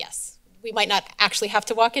that, yes. We might not actually have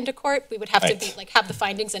to walk into court. We would have to be have the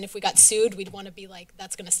findings, and if we got sued, we'd want to be like,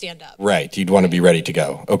 that's going to stand up. Right, you'd want to be ready to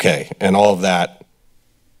go. Okay, and all of that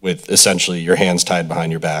with essentially your hands tied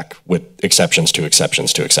behind your back with exceptions to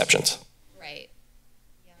exceptions to exceptions. Right.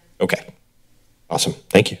 Yeah. Okay, awesome,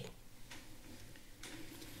 thank you.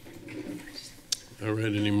 All right,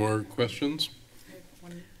 any more questions?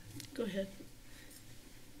 Go ahead.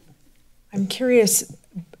 I'm curious,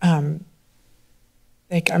 I'm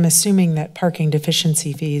assuming that parking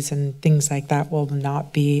deficiency fees and things like that will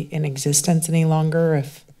not be in existence any longer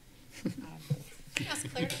if. Yes,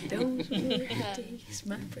 Claire.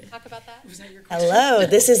 Talk about that. Hello,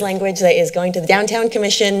 this is language that is going to the Downtown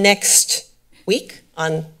Commission next week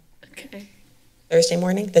on Thursday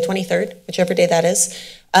morning, the 23rd, whichever day that is.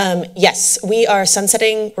 Yes, we're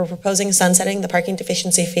proposing sunsetting the parking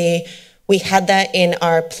deficiency fee. We had that in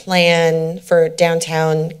our plan for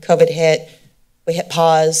downtown. COVID hit, we hit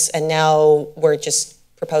pause, and now we're just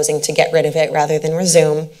proposing to get rid of it rather than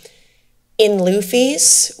resume. In lieu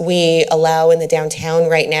fees, we allow in the downtown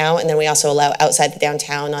right now, and then we also allow outside the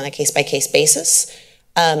downtown on a case-by-case basis.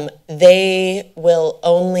 They will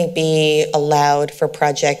only be allowed for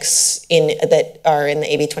projects that are in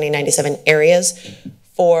the AB 2097 areas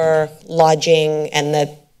for lodging and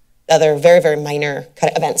the other very, very minor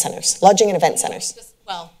kind of event centers, lodging and event centers.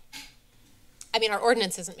 Our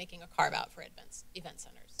ordinance isn't making a carve out for event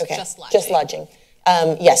centers. Okay, just lodging. Just lodging.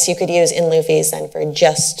 Yes, you could use in lieu fees then for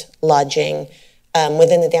just lodging.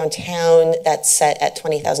 Within the downtown, that's set at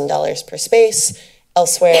 $20,000 per space.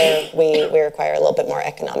 Elsewhere, we require a little bit more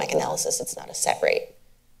economic analysis. It's not a set rate.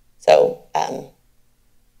 So in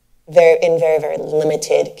very, very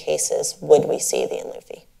limited cases would we see the in lieu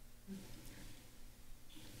fee.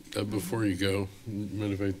 Before you go,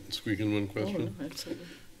 mind if I squeak in one question? Oh, absolutely.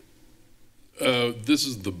 This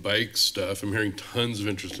is the bike stuff. I'm hearing tons of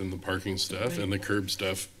interest in the parking stuff and the curb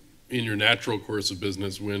stuff. In your natural course of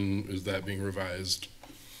business, when is that being revised?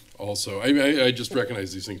 Also, I just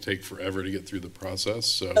recognize these things take forever to get through the process.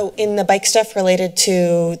 So. Oh, in the bike stuff related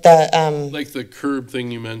to the like the curb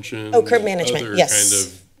thing you mentioned. Oh, curb management. Other yes. kind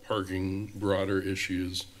of parking broader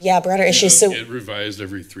issues. Yeah, broader issues. So get revised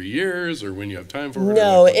every 3 years, or when you have time for it.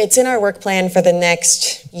 No, it's in our work plan for the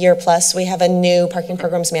next year plus. We have a new parking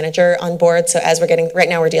programs manager on board. So as right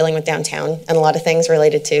now we're dealing with downtown and a lot of things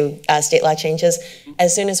related to state law changes.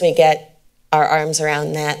 As soon as we get our arms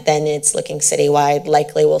around that, then it's looking citywide.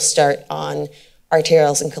 Likely we'll start on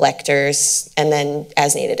arterials and collectors, and then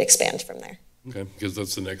as needed expand from there. Okay, because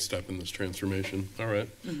that's the next step in this transformation. All right.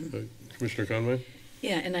 Commissioner Conway?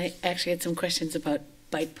 Yeah, and I actually had some questions about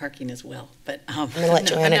bike parking as well, but I'm going to let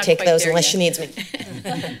Joanna take those unless she needs me.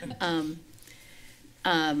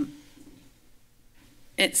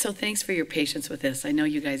 And so thanks for your patience with this. I know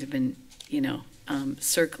you guys have been,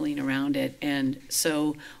 circling around it, and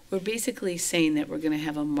so we're basically saying that we're going to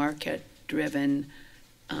have a market-driven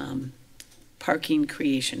parking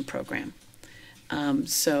creation program.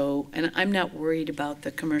 And I'm not worried about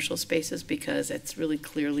the commercial spaces because it's really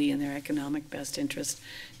clearly in their economic best interest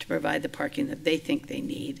to provide the parking that they think they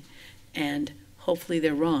need. And hopefully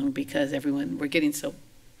they're wrong because we're getting so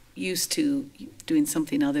used to doing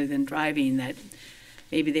something other than driving that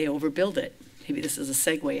maybe they overbuild it. Maybe this is a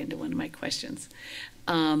segue into one of my questions.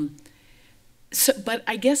 But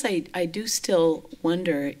I guess I do still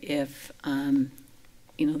wonder if,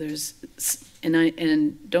 there's,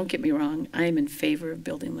 and don't get me wrong, I am in favor of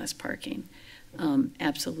building less parking.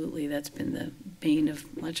 Absolutely, that's been the bane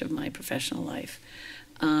of much of my professional life.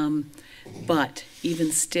 But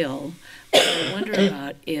even still, what I wonder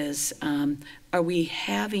about is, are we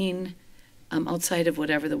having, outside of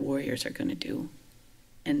whatever the Warriors are going to do,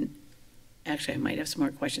 and actually I might have some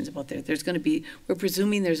more questions about that. We're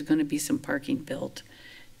presuming there's going to be some parking built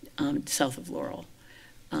south of Laurel.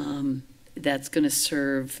 That's going to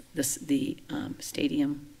serve the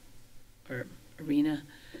stadium or arena.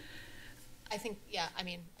 I think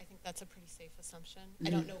that's a pretty safe assumption. I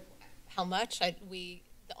don't know how much.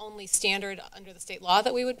 The the only standard under the state law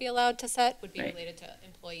that we would be allowed to set would be Right. related to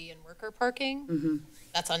employee and worker parking. Mm-hmm.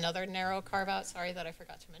 That's another narrow carve-out, sorry, that I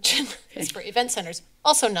forgot to mention. It's for event centers,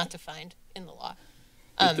 also not defined in the law.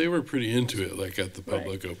 But they were pretty into it, like at the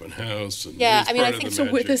public open house. And Yeah, it was I mean, I part of think the So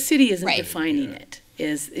where the magic. city isn't Right. defining Yeah. it,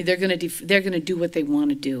 is they're gonna do what they want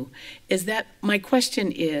to do. Is that, my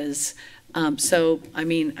question is, so, I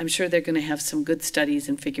mean, I'm sure they're gonna have some good studies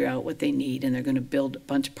and figure out what they need, and they're gonna build a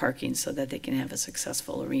bunch of parking so that they can have a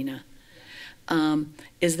successful arena.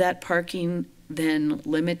 Is that parking then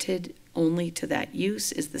limited only to that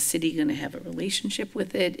use? Is the city gonna have a relationship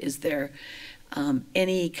with it? Is there,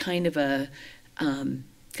 any kind of a,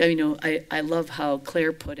 I love how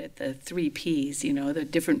Claire put it, the 3 Ps, the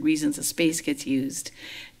different reasons a space gets used.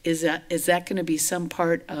 Is that going to be some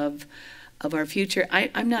part of our future?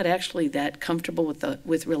 I'm not actually that comfortable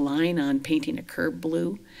with relying on painting a curb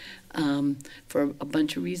blue for a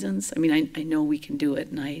bunch of reasons. I mean, I know we can do it,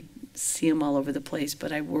 and I see them all over the place,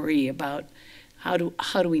 but I worry about how do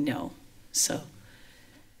we know? So.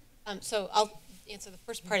 So I'll answer the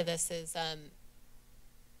first part of this is,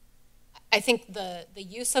 I think the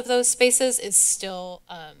use of those spaces is still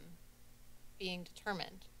being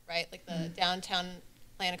determined, right? Like the downtown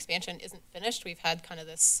plan expansion isn't finished. We've had kind of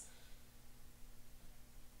this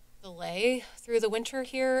delay through the winter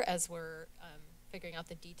here as we're figuring out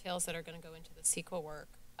the details that are going to go into the CEQA work.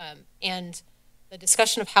 And the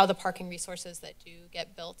discussion of how the parking resources that do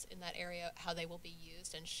get built in that area, how they will be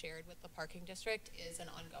used and shared with the parking district is an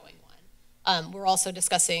ongoing one. We're also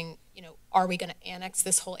discussing, are we going to annex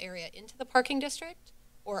this whole area into the parking district,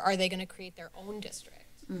 or are they going to create their own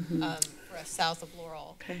district for us south of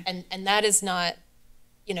Laurel? Okay. And that is not,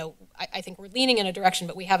 I think we're leaning in a direction,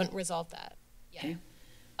 but we haven't resolved that yet. Okay.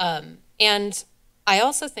 And I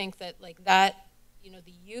also think that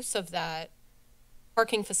the use of that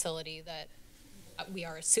parking facility that we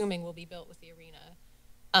are assuming will be built with the arena,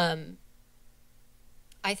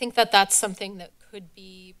 I think that that's something that could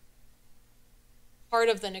be part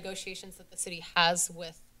of the negotiations that the city has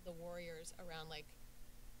with the Warriors around,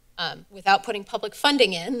 without putting public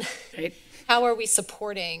funding in, Right. how are we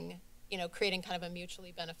supporting, creating kind of a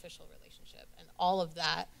mutually beneficial relationship? And all of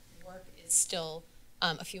that work is still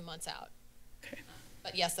a few months out. Okay.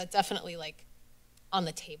 But yes, that's definitely on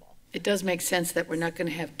the table. It does make sense that we're not going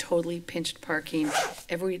to have totally pinched parking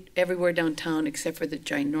everywhere downtown except for the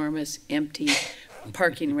ginormous empty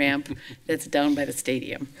parking ramp that's down by the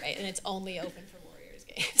stadium. Right, and it's only open for Warriors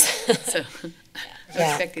games. So I'm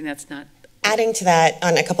Yeah. expecting that's not. Adding to that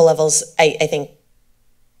on a couple levels, I think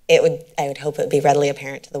I would hope it would be readily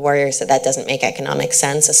apparent to the Warriors that that doesn't make economic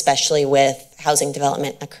sense, especially with housing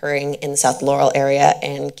development occurring in the South Laurel area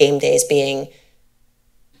and game days being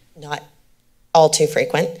not all too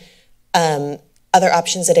frequent. Other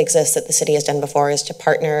options that exist that the city has done before is to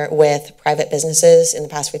partner with private businesses. In the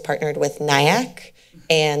past, we partnered with NIAC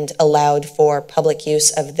and allowed for public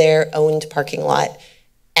use of their owned parking lot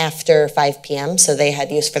after 5 p.m. So they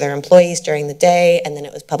had use for their employees during the day, and then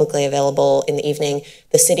it was publicly available in the evening.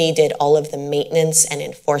 The city did all of the maintenance and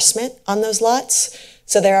enforcement on those lots.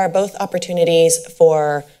 So there are both opportunities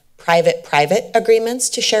for private agreements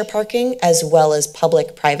to share parking, as well as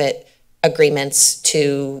public-private agreements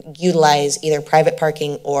to utilize either private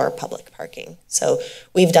parking or public parking. So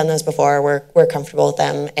we've done those before. We're comfortable with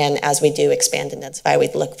them. And as we do expand and densify,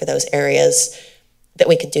 we'd look for those areas that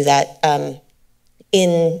we could do that.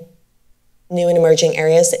 In new and emerging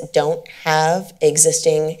areas that don't have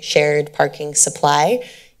existing shared parking supply,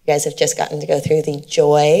 you guys have just gotten to go through the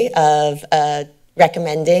joy of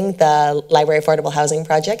recommending the Library Affordable Housing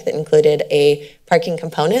Project that included a parking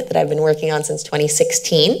component that I've been working on since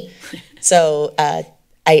 2016. So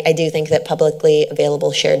I do think that publicly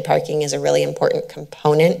available shared parking is a really important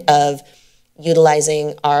component of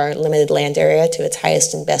utilizing our limited land area to its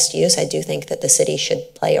highest and best use. I do think that the city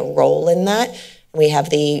should play a role in that. We have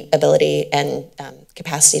the ability and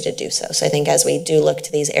capacity to do so. So I think as we do look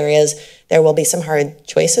to these areas, there will be some hard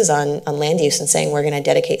choices on land use and saying we're going to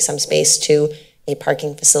dedicate some space to a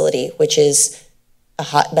parking facility, which is a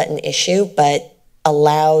hot button issue, but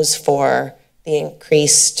allows for the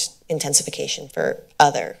increased intensification for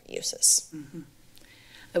other uses. Mm-hmm.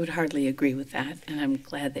 I would hardly agree with that, and I'm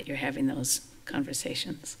glad that you're having those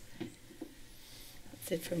conversations.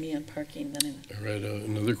 That's it for me on parking. Then All right,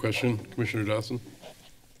 another question, Commissioner Dawson?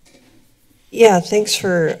 Yeah, thanks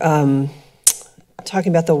for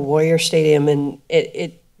talking about the Warrior Stadium, and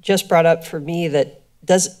it just brought up for me that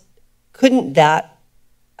couldn't that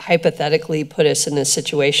hypothetically put us in a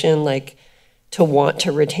situation like to want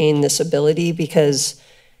to retain this ability? Because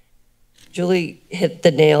Julie hit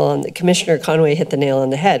the nail on, Commissioner Conway hit the nail on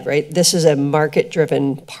the head, right? This is a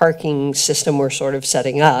market-driven parking system we're sort of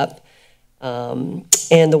setting up.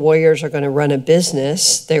 And the Warriors are going to run a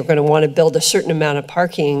business. They're going to want to build a certain amount of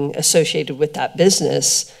parking associated with that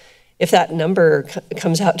business. If that number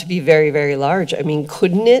comes out to be very, very large, I mean,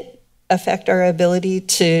 couldn't it affect our ability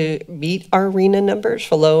to meet our arena numbers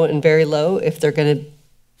for low and very low if they're going to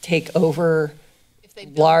take over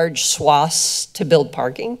large swaths to build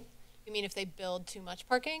parking? You mean if they build too much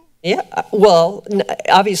parking? Yeah, well,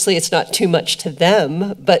 obviously it's not too much to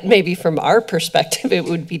them, but maybe from our perspective, it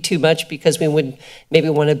would be too much because we would maybe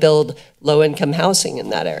want to build low-income housing in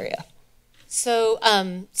that area. So,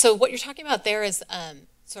 so what you're talking about there is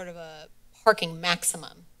sort of a parking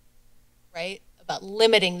maximum, right? About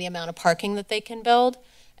limiting the amount of parking that they can build.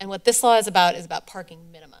 And what this law is about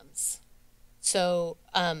parking minimums. So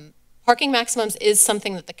parking maximums is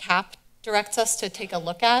something that the CAP directs us to take a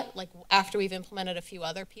look at, like after we've implemented a few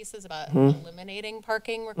other pieces about eliminating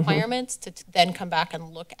parking requirements, to then come back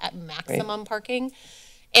and look at maximum parking.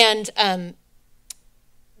 And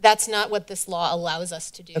that's not what this law allows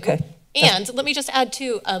us to do. Okay. And let me just add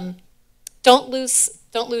too, don't lose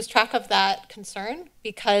track of that concern,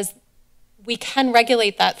 because we can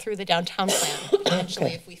regulate that through the downtown plan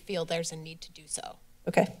potentially if we feel there's a need to do so.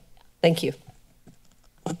 Okay, thank you.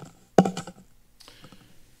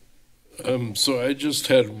 So I just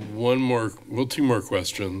had two more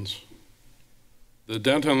questions. The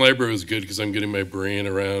downtown library was good because I'm getting my brain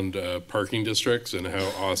around parking districts and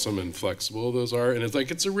how awesome and flexible those are. And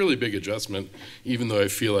it's a really big adjustment, even though I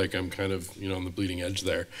feel like I'm kind of, on the bleeding edge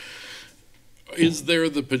there. Is there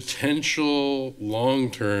the potential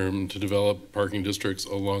long-term to develop parking districts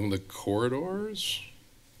along the corridors?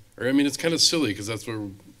 Or, I mean, it's kind of silly because that's where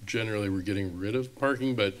generally we're getting rid of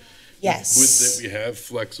parking, but Yes. would that we have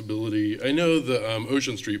flexibility? I know the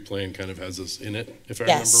Ocean Street plan kind of has this in it, if I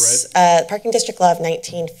remember right. Yes, Parking District Law of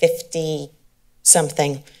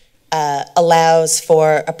 1950-something allows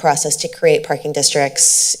for a process to create parking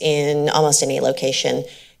districts in almost any location.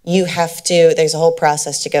 You have to, there's a whole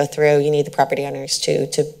process to go through. You need the property owners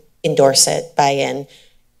to endorse it, buy in.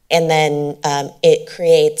 And then it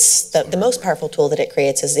creates, the most powerful tool that it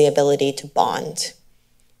creates is the ability to bond.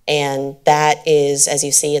 And that is, as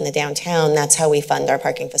you see in the downtown, that's how we fund our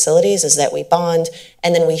parking facilities, is that we bond,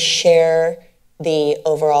 and then we share the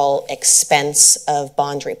overall expense of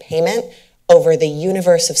bond repayment over the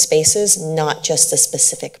universe of spaces, not just the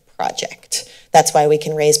specific project. That's why we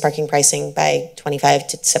can raise parking pricing by 25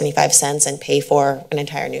 to 75 cents and pay for an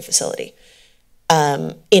entire new facility.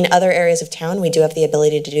 In other areas of town, we do have the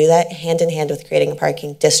ability to do that hand in hand with creating a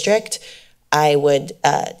parking district. I would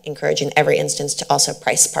encourage in every instance to also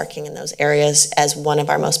price parking in those areas as one of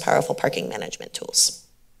our most powerful parking management tools.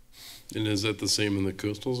 And is that the same in the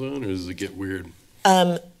coastal zone, or does it get weird?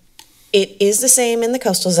 It is the same in the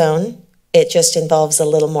coastal zone. It just involves a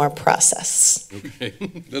little more process. Okay,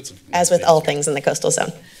 that's as with all things in the coastal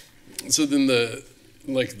zone. So then the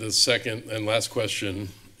second and last question,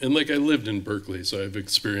 and I lived in Berkeley, so I've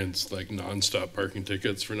experienced nonstop parking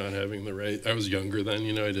tickets for not having the right. I was younger then,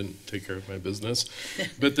 I didn't take care of my business.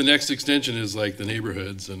 But the next extension is the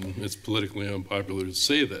neighborhoods, and it's politically unpopular to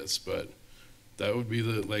say this, but that would be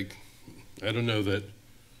I don't know that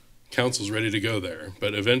council's ready to go there,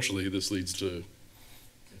 but eventually this leads to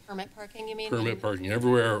Permit parking, you mean? permit parking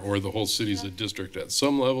everywhere, or the whole city's a district at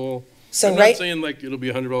some level. So I'm not saying it'll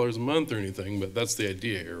be $100 a month or anything, but that's the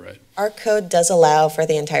idea here, right? Our code does allow for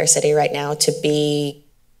the entire city right now to be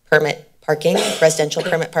permit parking, residential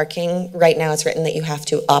permit parking. Right now it's written that you have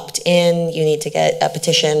to opt in. You need to get a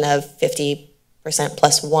petition of 50%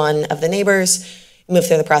 plus one of the neighbors, move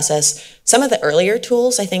through the process. Some of the earlier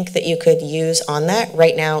tools I think that you could use on that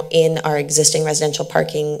right now in our existing residential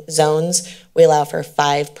parking zones, we allow for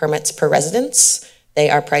 5 permits per residence. They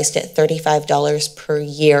are priced at $35 per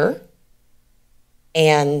year.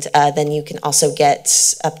 And then you can also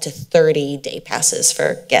get up to 30 day passes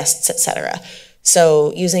for guests, et cetera.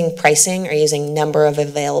 So using pricing or using number of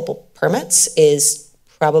available permits is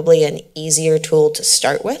probably an easier tool to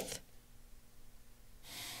start with.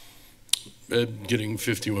 Getting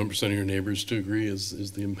 51% of your neighbors to agree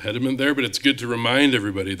is the impediment there, but it's good to remind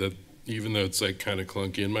everybody that even though it's kind of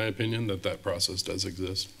clunky in my opinion, that process does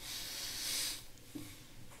exist.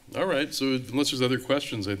 All right, so unless there's other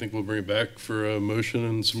questions, I think we'll bring it back for a motion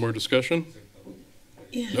and some more discussion.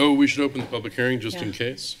 Yeah. No, we should open the public hearing just in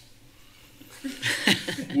case.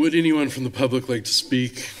 Would anyone from the public like to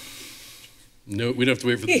speak? No, we don't have to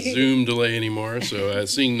wait for the Zoom delay anymore, so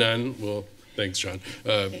seeing none, well, thanks, John.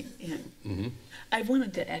 I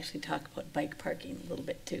wanted to actually talk about bike parking a little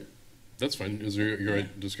bit too. That's fine. Is there, you're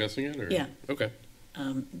discussing it, or? Yeah. Okay.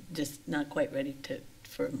 Just not quite ready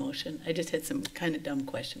for a motion. I just had some kind of dumb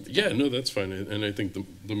questions. Yeah, no, that's fine. And I think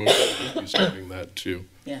the motion would be starting that too.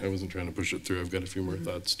 Yeah. I wasn't trying to push it through. I've got a few more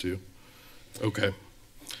thoughts too. Okay.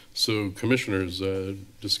 So commissioners,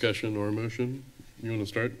 discussion or motion? You want to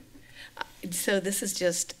start? So this is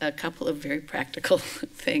just a couple of very practical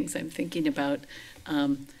things. I'm thinking about,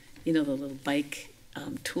 the little bike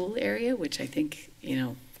tool area, which I think,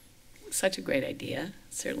 such a great idea.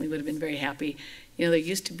 Certainly would have been very happy. There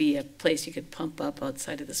used to be a place you could pump up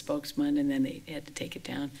outside of the Spokesman, and then they had to take it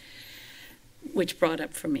down, which brought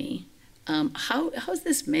up for me, how's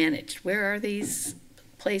this managed? Where are these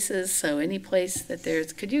places? So any place that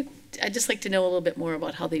I'd just like to know a little bit more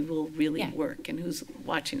about how they will really work and who's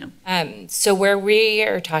watching them. So where we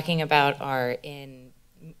are talking about are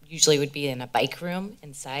usually would be in a bike room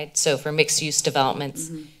inside. So for mixed-use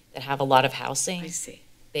developments that have a lot of housing, I see.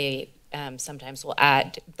 they sometimes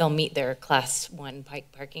they'll meet their class 1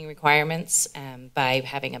 bike parking requirements by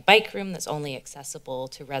having a bike room that's only accessible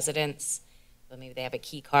to residents. So maybe they have a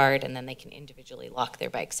key card and then they can individually lock their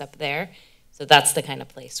bikes up there. So that's the kind of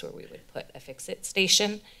place where we would put a fix-it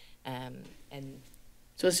station. And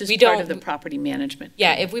so it's just part of the property management.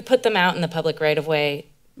 Yeah, if we put them out in the public right-of-way,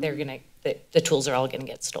 they're the tools are all gonna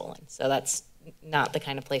get stolen. So that's not the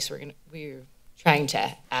kind of place we're trying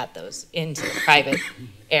to add those into the private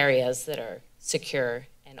areas that are secure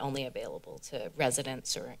and only available to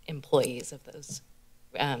residents or employees of those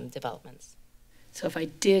developments. So if I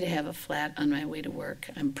did have a flat on my way to work,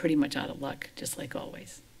 I'm pretty much out of luck, just like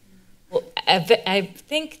always. Well, I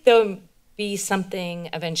think there'll be something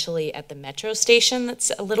eventually at the metro station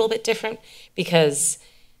that's a little bit different because,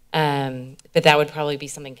 but that would probably be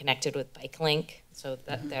something connected with Bike Link. So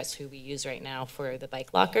that's who we use right now for the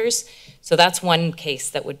bike lockers. So that's one case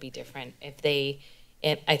that would be different.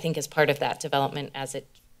 I think as part of that development, as it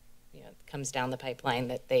comes down the pipeline,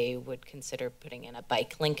 that they would consider putting in a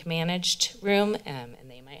Bike Link managed room, and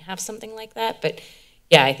they might have something like that. But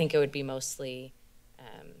yeah, I think it would be mostly,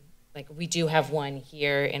 like we do have one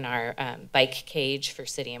here in our bike cage for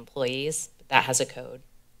city employees, but that has a code.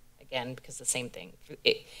 Again, because the same thing.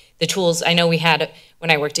 The tools, I know we had, when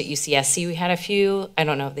I worked at UCSC, we had a few, I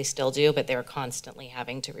don't know if they still do, but they were constantly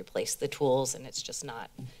having to replace the tools, and it's just not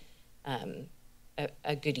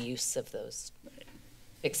a good use of those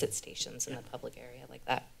fix-it stations in the public area like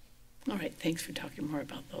that. All right, thanks for talking more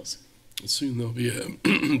about those. Soon there'll be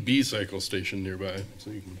a B-cycle station nearby,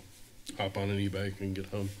 so you can hop on an e-bike and get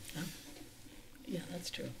home. Oh. Yeah, that's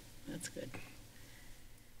true. That's good.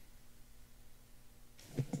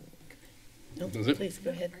 No, please,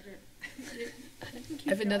 go ahead. I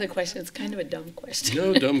have another question. It's kind of a dumb question.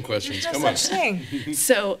 No dumb questions. Come on.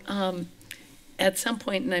 So, at some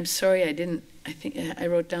point, and I'm sorry I think I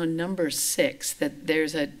wrote down number 6, that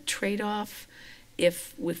there's a trade-off.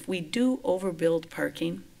 If we do overbuild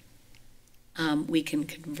parking, we can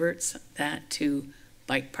convert that to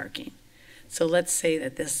bike parking. So let's say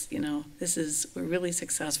that we're really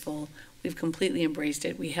successful. We've completely embraced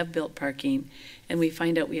it. We have built parking, and we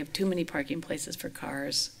find out we have too many parking places for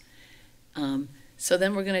cars. So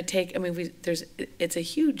then we're going to take. It's a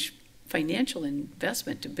huge financial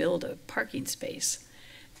investment to build a parking space,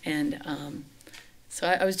 and so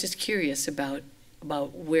I was just curious about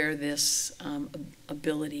where this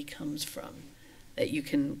ability comes from, that you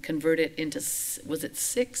can convert it into. Was it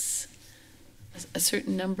 6? A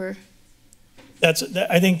certain number.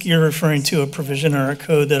 I think you're referring to a provision or a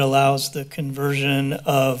code that allows the conversion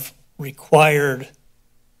of required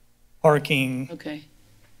parking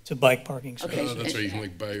to bike parking spaces. That's why you can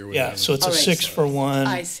buy your way Yeah, out. so it's a 6-for-1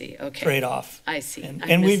 I see, okay. trade-off. I see.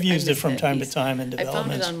 And we've used it from time to time in I found it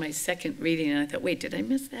developments. on my second reading, and I thought, wait, did I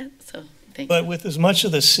miss that? So, thank you. But with as much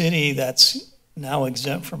of the city that's now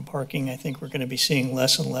exempt from parking, I think we're going to be seeing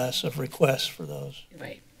less and less of requests for those.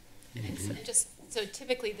 Right. And so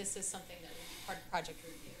typically this is something that would be part of project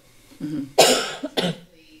review.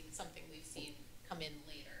 Typically something we've seen come in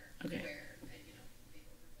later, where they overbuild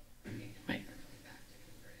parking and Right. are coming back to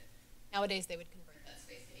convert it. Nowadays they would convert that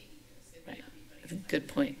space to ADUs. They would Right. not be putting That's a good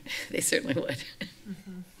point. They certainly would.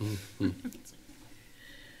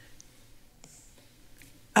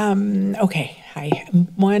 Okay, hi.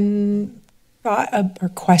 One thought or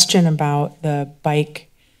question about the bike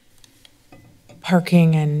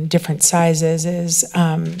parking and different sizes is,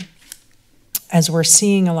 as we're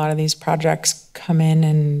seeing a lot of these projects come in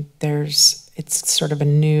and it's sort of a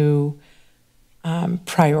new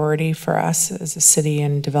priority for us as a city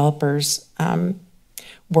and developers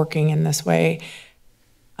working in this way.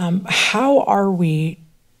 How are we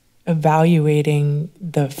evaluating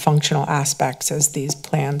the functional aspects as these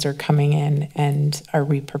plans are coming in, and are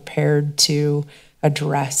we prepared to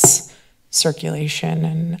address circulation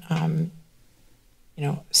and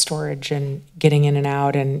storage and getting in and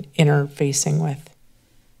out and interfacing with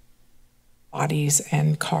bodies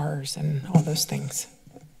and cars and all those things.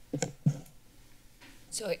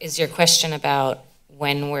 So is your question about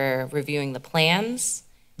when we're reviewing the plans?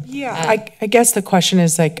 Yeah, I guess the question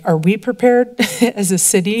is like, are we prepared as a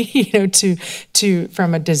city, to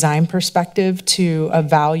from a design perspective, to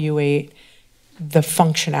evaluate the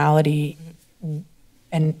functionality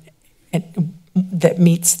and that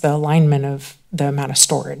meets the alignment of the amount of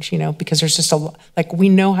storage, because there's just we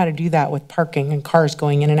know how to do that with parking and cars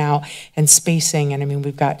going in and out and spacing. And I mean,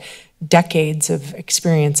 we've got decades of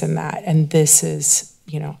experience in that. And this is,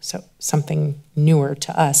 so something newer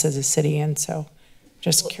to us as a city. And so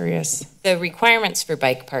just curious. The requirements for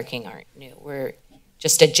bike parking aren't new. We're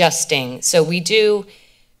just adjusting. So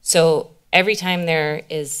every time there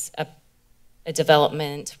is a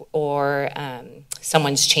development or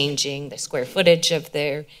someone's changing the square footage of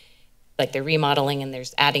they're remodeling and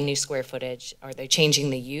there's adding new square footage, or they're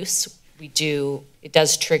changing the use, it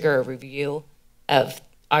does trigger a review of,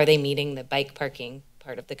 are they meeting the bike parking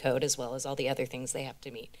part of the code as well as all the other things they have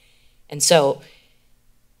to meet. And so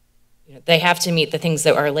they have to meet the things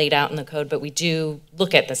that are laid out in the code, but we do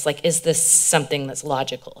look at this, is this something that's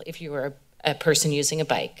logical? If you were a person using a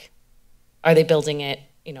bike, are they building it,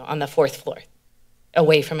 on the 4th floor,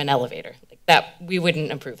 away from an elevator? That, we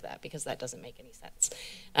wouldn't approve that because that doesn't make any sense.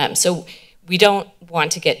 So we don't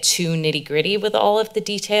want to get too nitty-gritty with all of the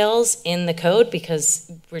details in the code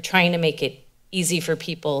because we're trying to make it easy for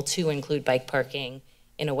people to include bike parking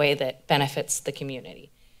in a way that benefits the community.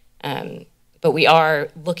 But we are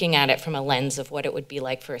looking at it from a lens of what it would be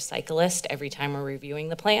like for a cyclist every time we're reviewing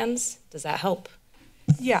the plans. Does that help?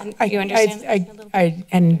 Yeah, you understand? I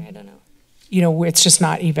don't know. It's just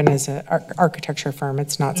not, even as an architecture firm,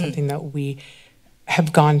 it's not something that we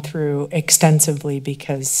have gone through extensively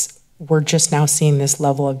because we're just now seeing this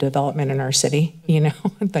level of development in our city,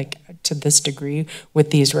 to this degree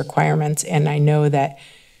with these requirements. And I know that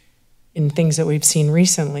in things that we've seen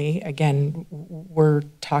recently, again, we're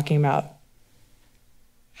talking about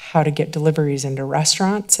how to get deliveries into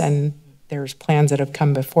restaurants, and there's plans that have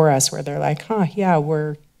come before us where they're like, yeah,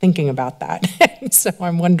 we're thinking about that. So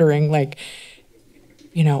I'm wondering,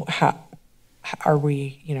 how are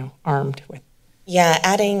we, armed with? Yeah,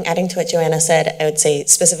 adding to what Joanna said, I would say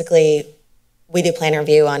specifically, we do plan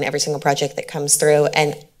review on every single project that comes through,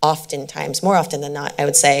 and oftentimes, more often than not, I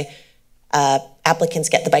would say, applicants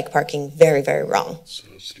get the bike parking very, very wrong. So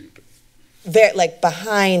stupid.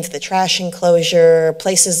 Behind the trash enclosure,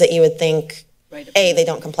 places that you would think, A, they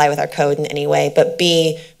don't comply with our code in any way, but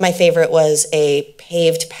B, my favorite was a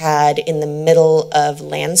paved pad in the middle of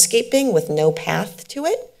landscaping with no path to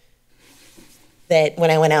it. That when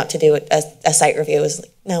I went out to do a site review, it was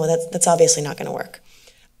like, no, that's obviously not going to work.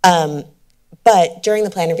 But during the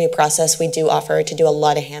plan review process, we do offer to do a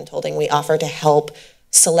lot of hand-holding. We offer to help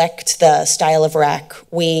select the style of rack.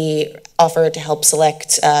 We offer to help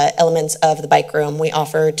select elements of the bike room. We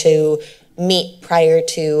offer to meet prior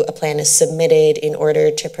to a plan is submitted in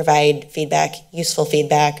order to provide feedback, useful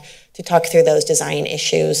feedback, to talk through those design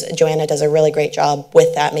issues. Joanna does a really great job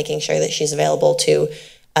with that, making sure that she's available to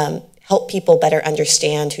help people better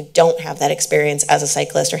understand who don't have that experience as a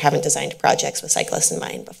cyclist or haven't designed projects with cyclists in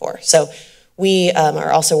mind before. So we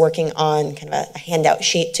are also working on kind of a handout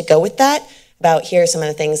sheet to go with that, about here are some of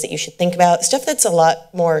the things that you should think about, stuff that's a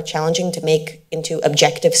lot more challenging to make into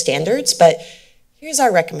objective standards, but here's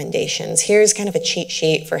our recommendations. Here's kind of a cheat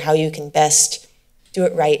sheet for how you can best do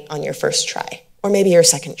it right on your first try, or maybe your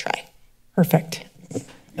second try. Perfect.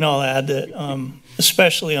 And I'll add that,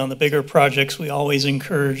 especially on the bigger projects, we always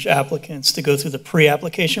encourage applicants to go through the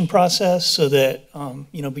pre-application process so that,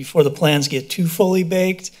 before the plans get too fully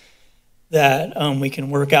baked, that we can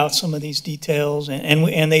work out some of these details,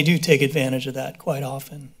 and they do take advantage of that quite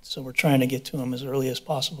often. So we're trying to get to them as early as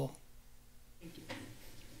possible.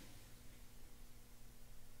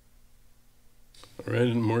 All right,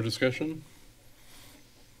 and more discussion?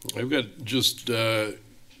 I've got just two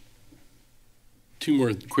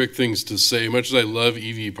more quick things to say. Much as I love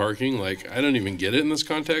EV parking, I don't even get it in this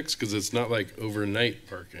context because it's not like overnight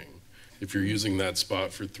parking if you're using that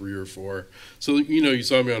spot for 3 or 4. So, you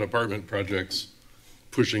saw me on apartment projects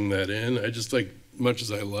pushing that in. I just much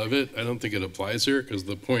as I love it, I don't think it applies here because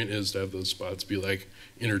the point is to have those spots be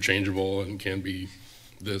interchangeable and can be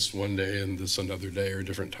this one day and this another day or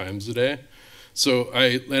different times a day. So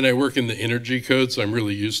I work in the energy code, so I'm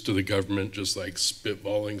really used to the government just like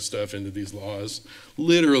spitballing stuff into these laws,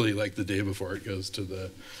 literally like the day before it goes to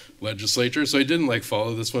the legislature. So I didn't like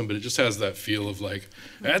follow this one, but it just has that feel of like,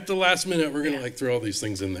 at the last minute, we're gonna like throw all these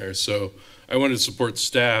things in there. So I wanted to support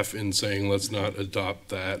staff in saying, let's not adopt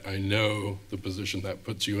that. I know the position that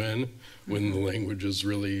puts you in when the language is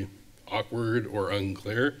really awkward or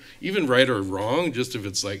unclear, even right or wrong, just if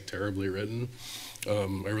it's like terribly written.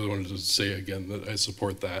 I really wanted to say again that I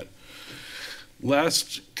support that.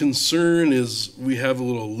 Last concern is we have a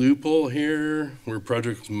little loophole here where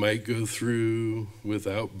projects might go through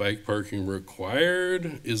without bike parking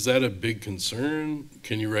required. Is that a big concern?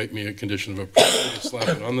 Can you write me a condition of approval to slap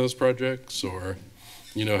it on those projects? Or,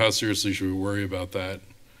 you know, how seriously should we worry about that?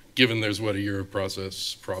 Given there's what, a year of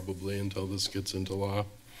process probably until this gets into law.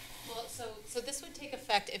 Well, so this would take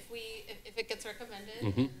effect if it gets recommended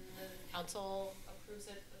and the council approves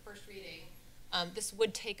it the first reading. This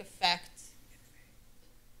would take effect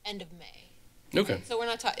end of May. Okay. So we're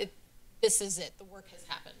not talking, this is it, the work has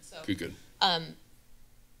happened, so. Good.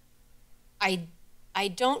 I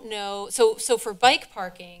don't know, so for bike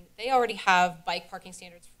parking, they already have bike parking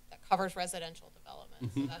standards that covers residential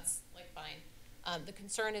development, so that's like fine. The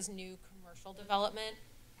concern is new commercial development.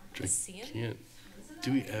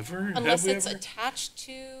 Do we ever? Unless have we it's ever? attached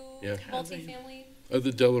to multifamily.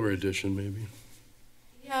 The Delaware edition, maybe.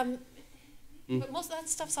 Yeah, but most of that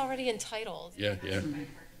stuff's already entitled. Yeah.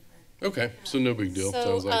 Okay, so no big deal. So,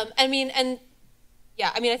 Sounds like.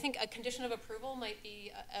 I think a condition of approval might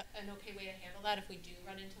be an okay way to handle that if we do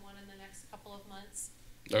run into one in the next couple of months.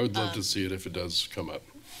 I would love to see it if it does come up.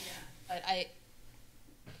 Yeah, but I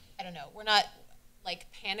don't know. We're not like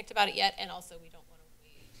panicked about it yet, and also we don't want to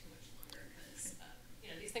wait too much longer because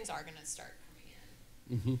these things are going to start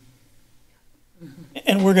coming in.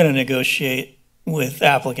 And we're going to negotiate with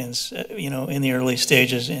applicants, in the early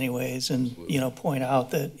stages anyways, and, point out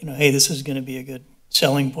that, hey, this is going to be a good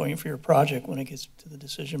selling point for your project when it gets to the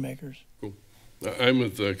decision makers. Cool. I'm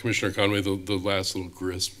with Commissioner Conway, the last little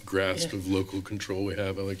grasp of local control we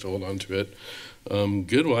have. I like to hold on to it.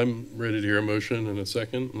 Good, well, I'm ready to hear a motion in a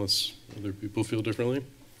second, unless other people feel differently.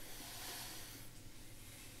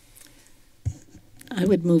 I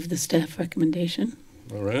would move the staff recommendation.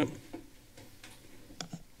 All right.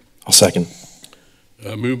 I'll second.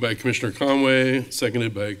 Moved by Commissioner Conway,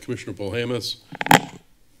 seconded by Commissioner Polhamus.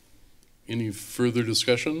 Any further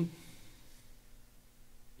discussion?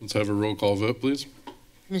 Let's have a roll call vote, please.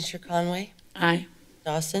 Commissioner Conway, Aye.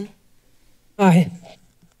 Dawson, Aye.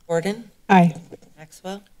 Gordon, Aye.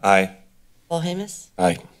 Maxwell, Aye. Polhamus,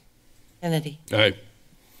 Aye. Kennedy. Aye.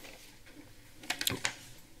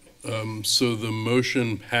 So the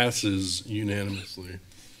motion passes unanimously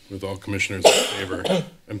with all commissioners in favor.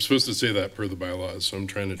 I'm supposed to say that per the bylaws, so I'm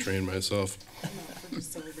trying to train myself.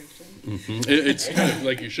 It's kind of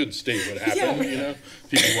like you should state what happened,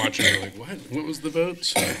 People watching are like, what was the vote?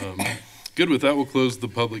 So, good, with that, we'll close the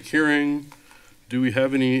public hearing. Do we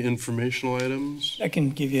have any informational items? I can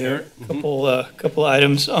give you a couple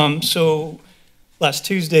items. So last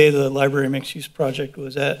Tuesday, the library mixed-use project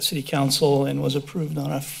was at City Council and was approved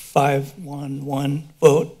on a 5-1-1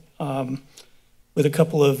 vote, with a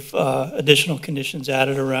couple of additional conditions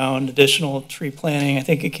added around additional tree planting. I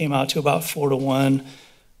think it came out to about 4-1.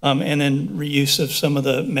 And then reuse of some of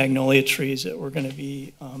the magnolia trees that were going to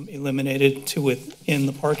be eliminated to within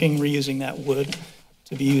the parking, reusing that wood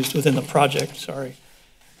to be used within the project, sorry.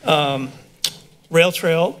 Rail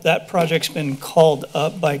Trail, that project's been called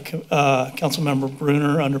up by Councilmember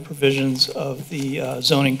Bruner under provisions of the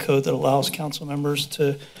zoning code that allows council members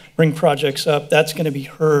to bring projects up. That's going to be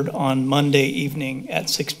heard on Monday evening at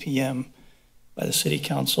 6 p.m. by the City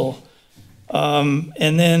Council.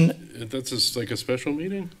 And then That's like a special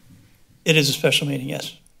meeting? it is a special meeting,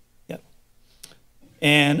 yes. Yep.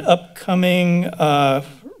 And upcoming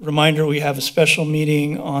reminder, we have a special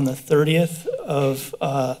meeting on the 30th of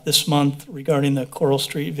this month regarding the Coral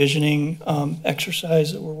Street visioning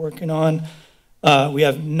exercise that we're working on. We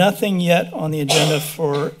have nothing yet on the agenda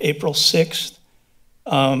for April 6th,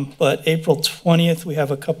 but April 20th, we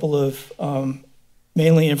have a couple of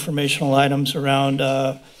mainly informational items around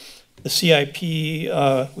the CIP.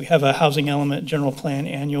 We have a housing element general plan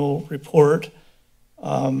annual report,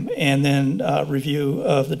 and then review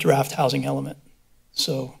of the draft housing element.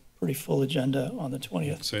 So pretty full agenda on the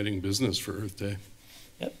 20th. Exciting business for Earth Day.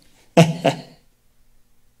 Yep.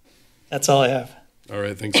 That's all I have. All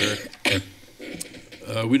right, thanks, Eric.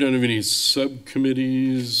 We don't have any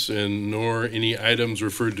subcommittees and nor any items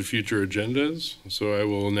referred to future agendas, so I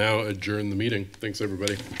will now adjourn the meeting. Thanks,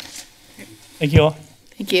 everybody. Thank you all.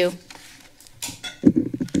 Thank you.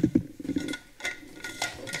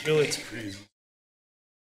 Julie.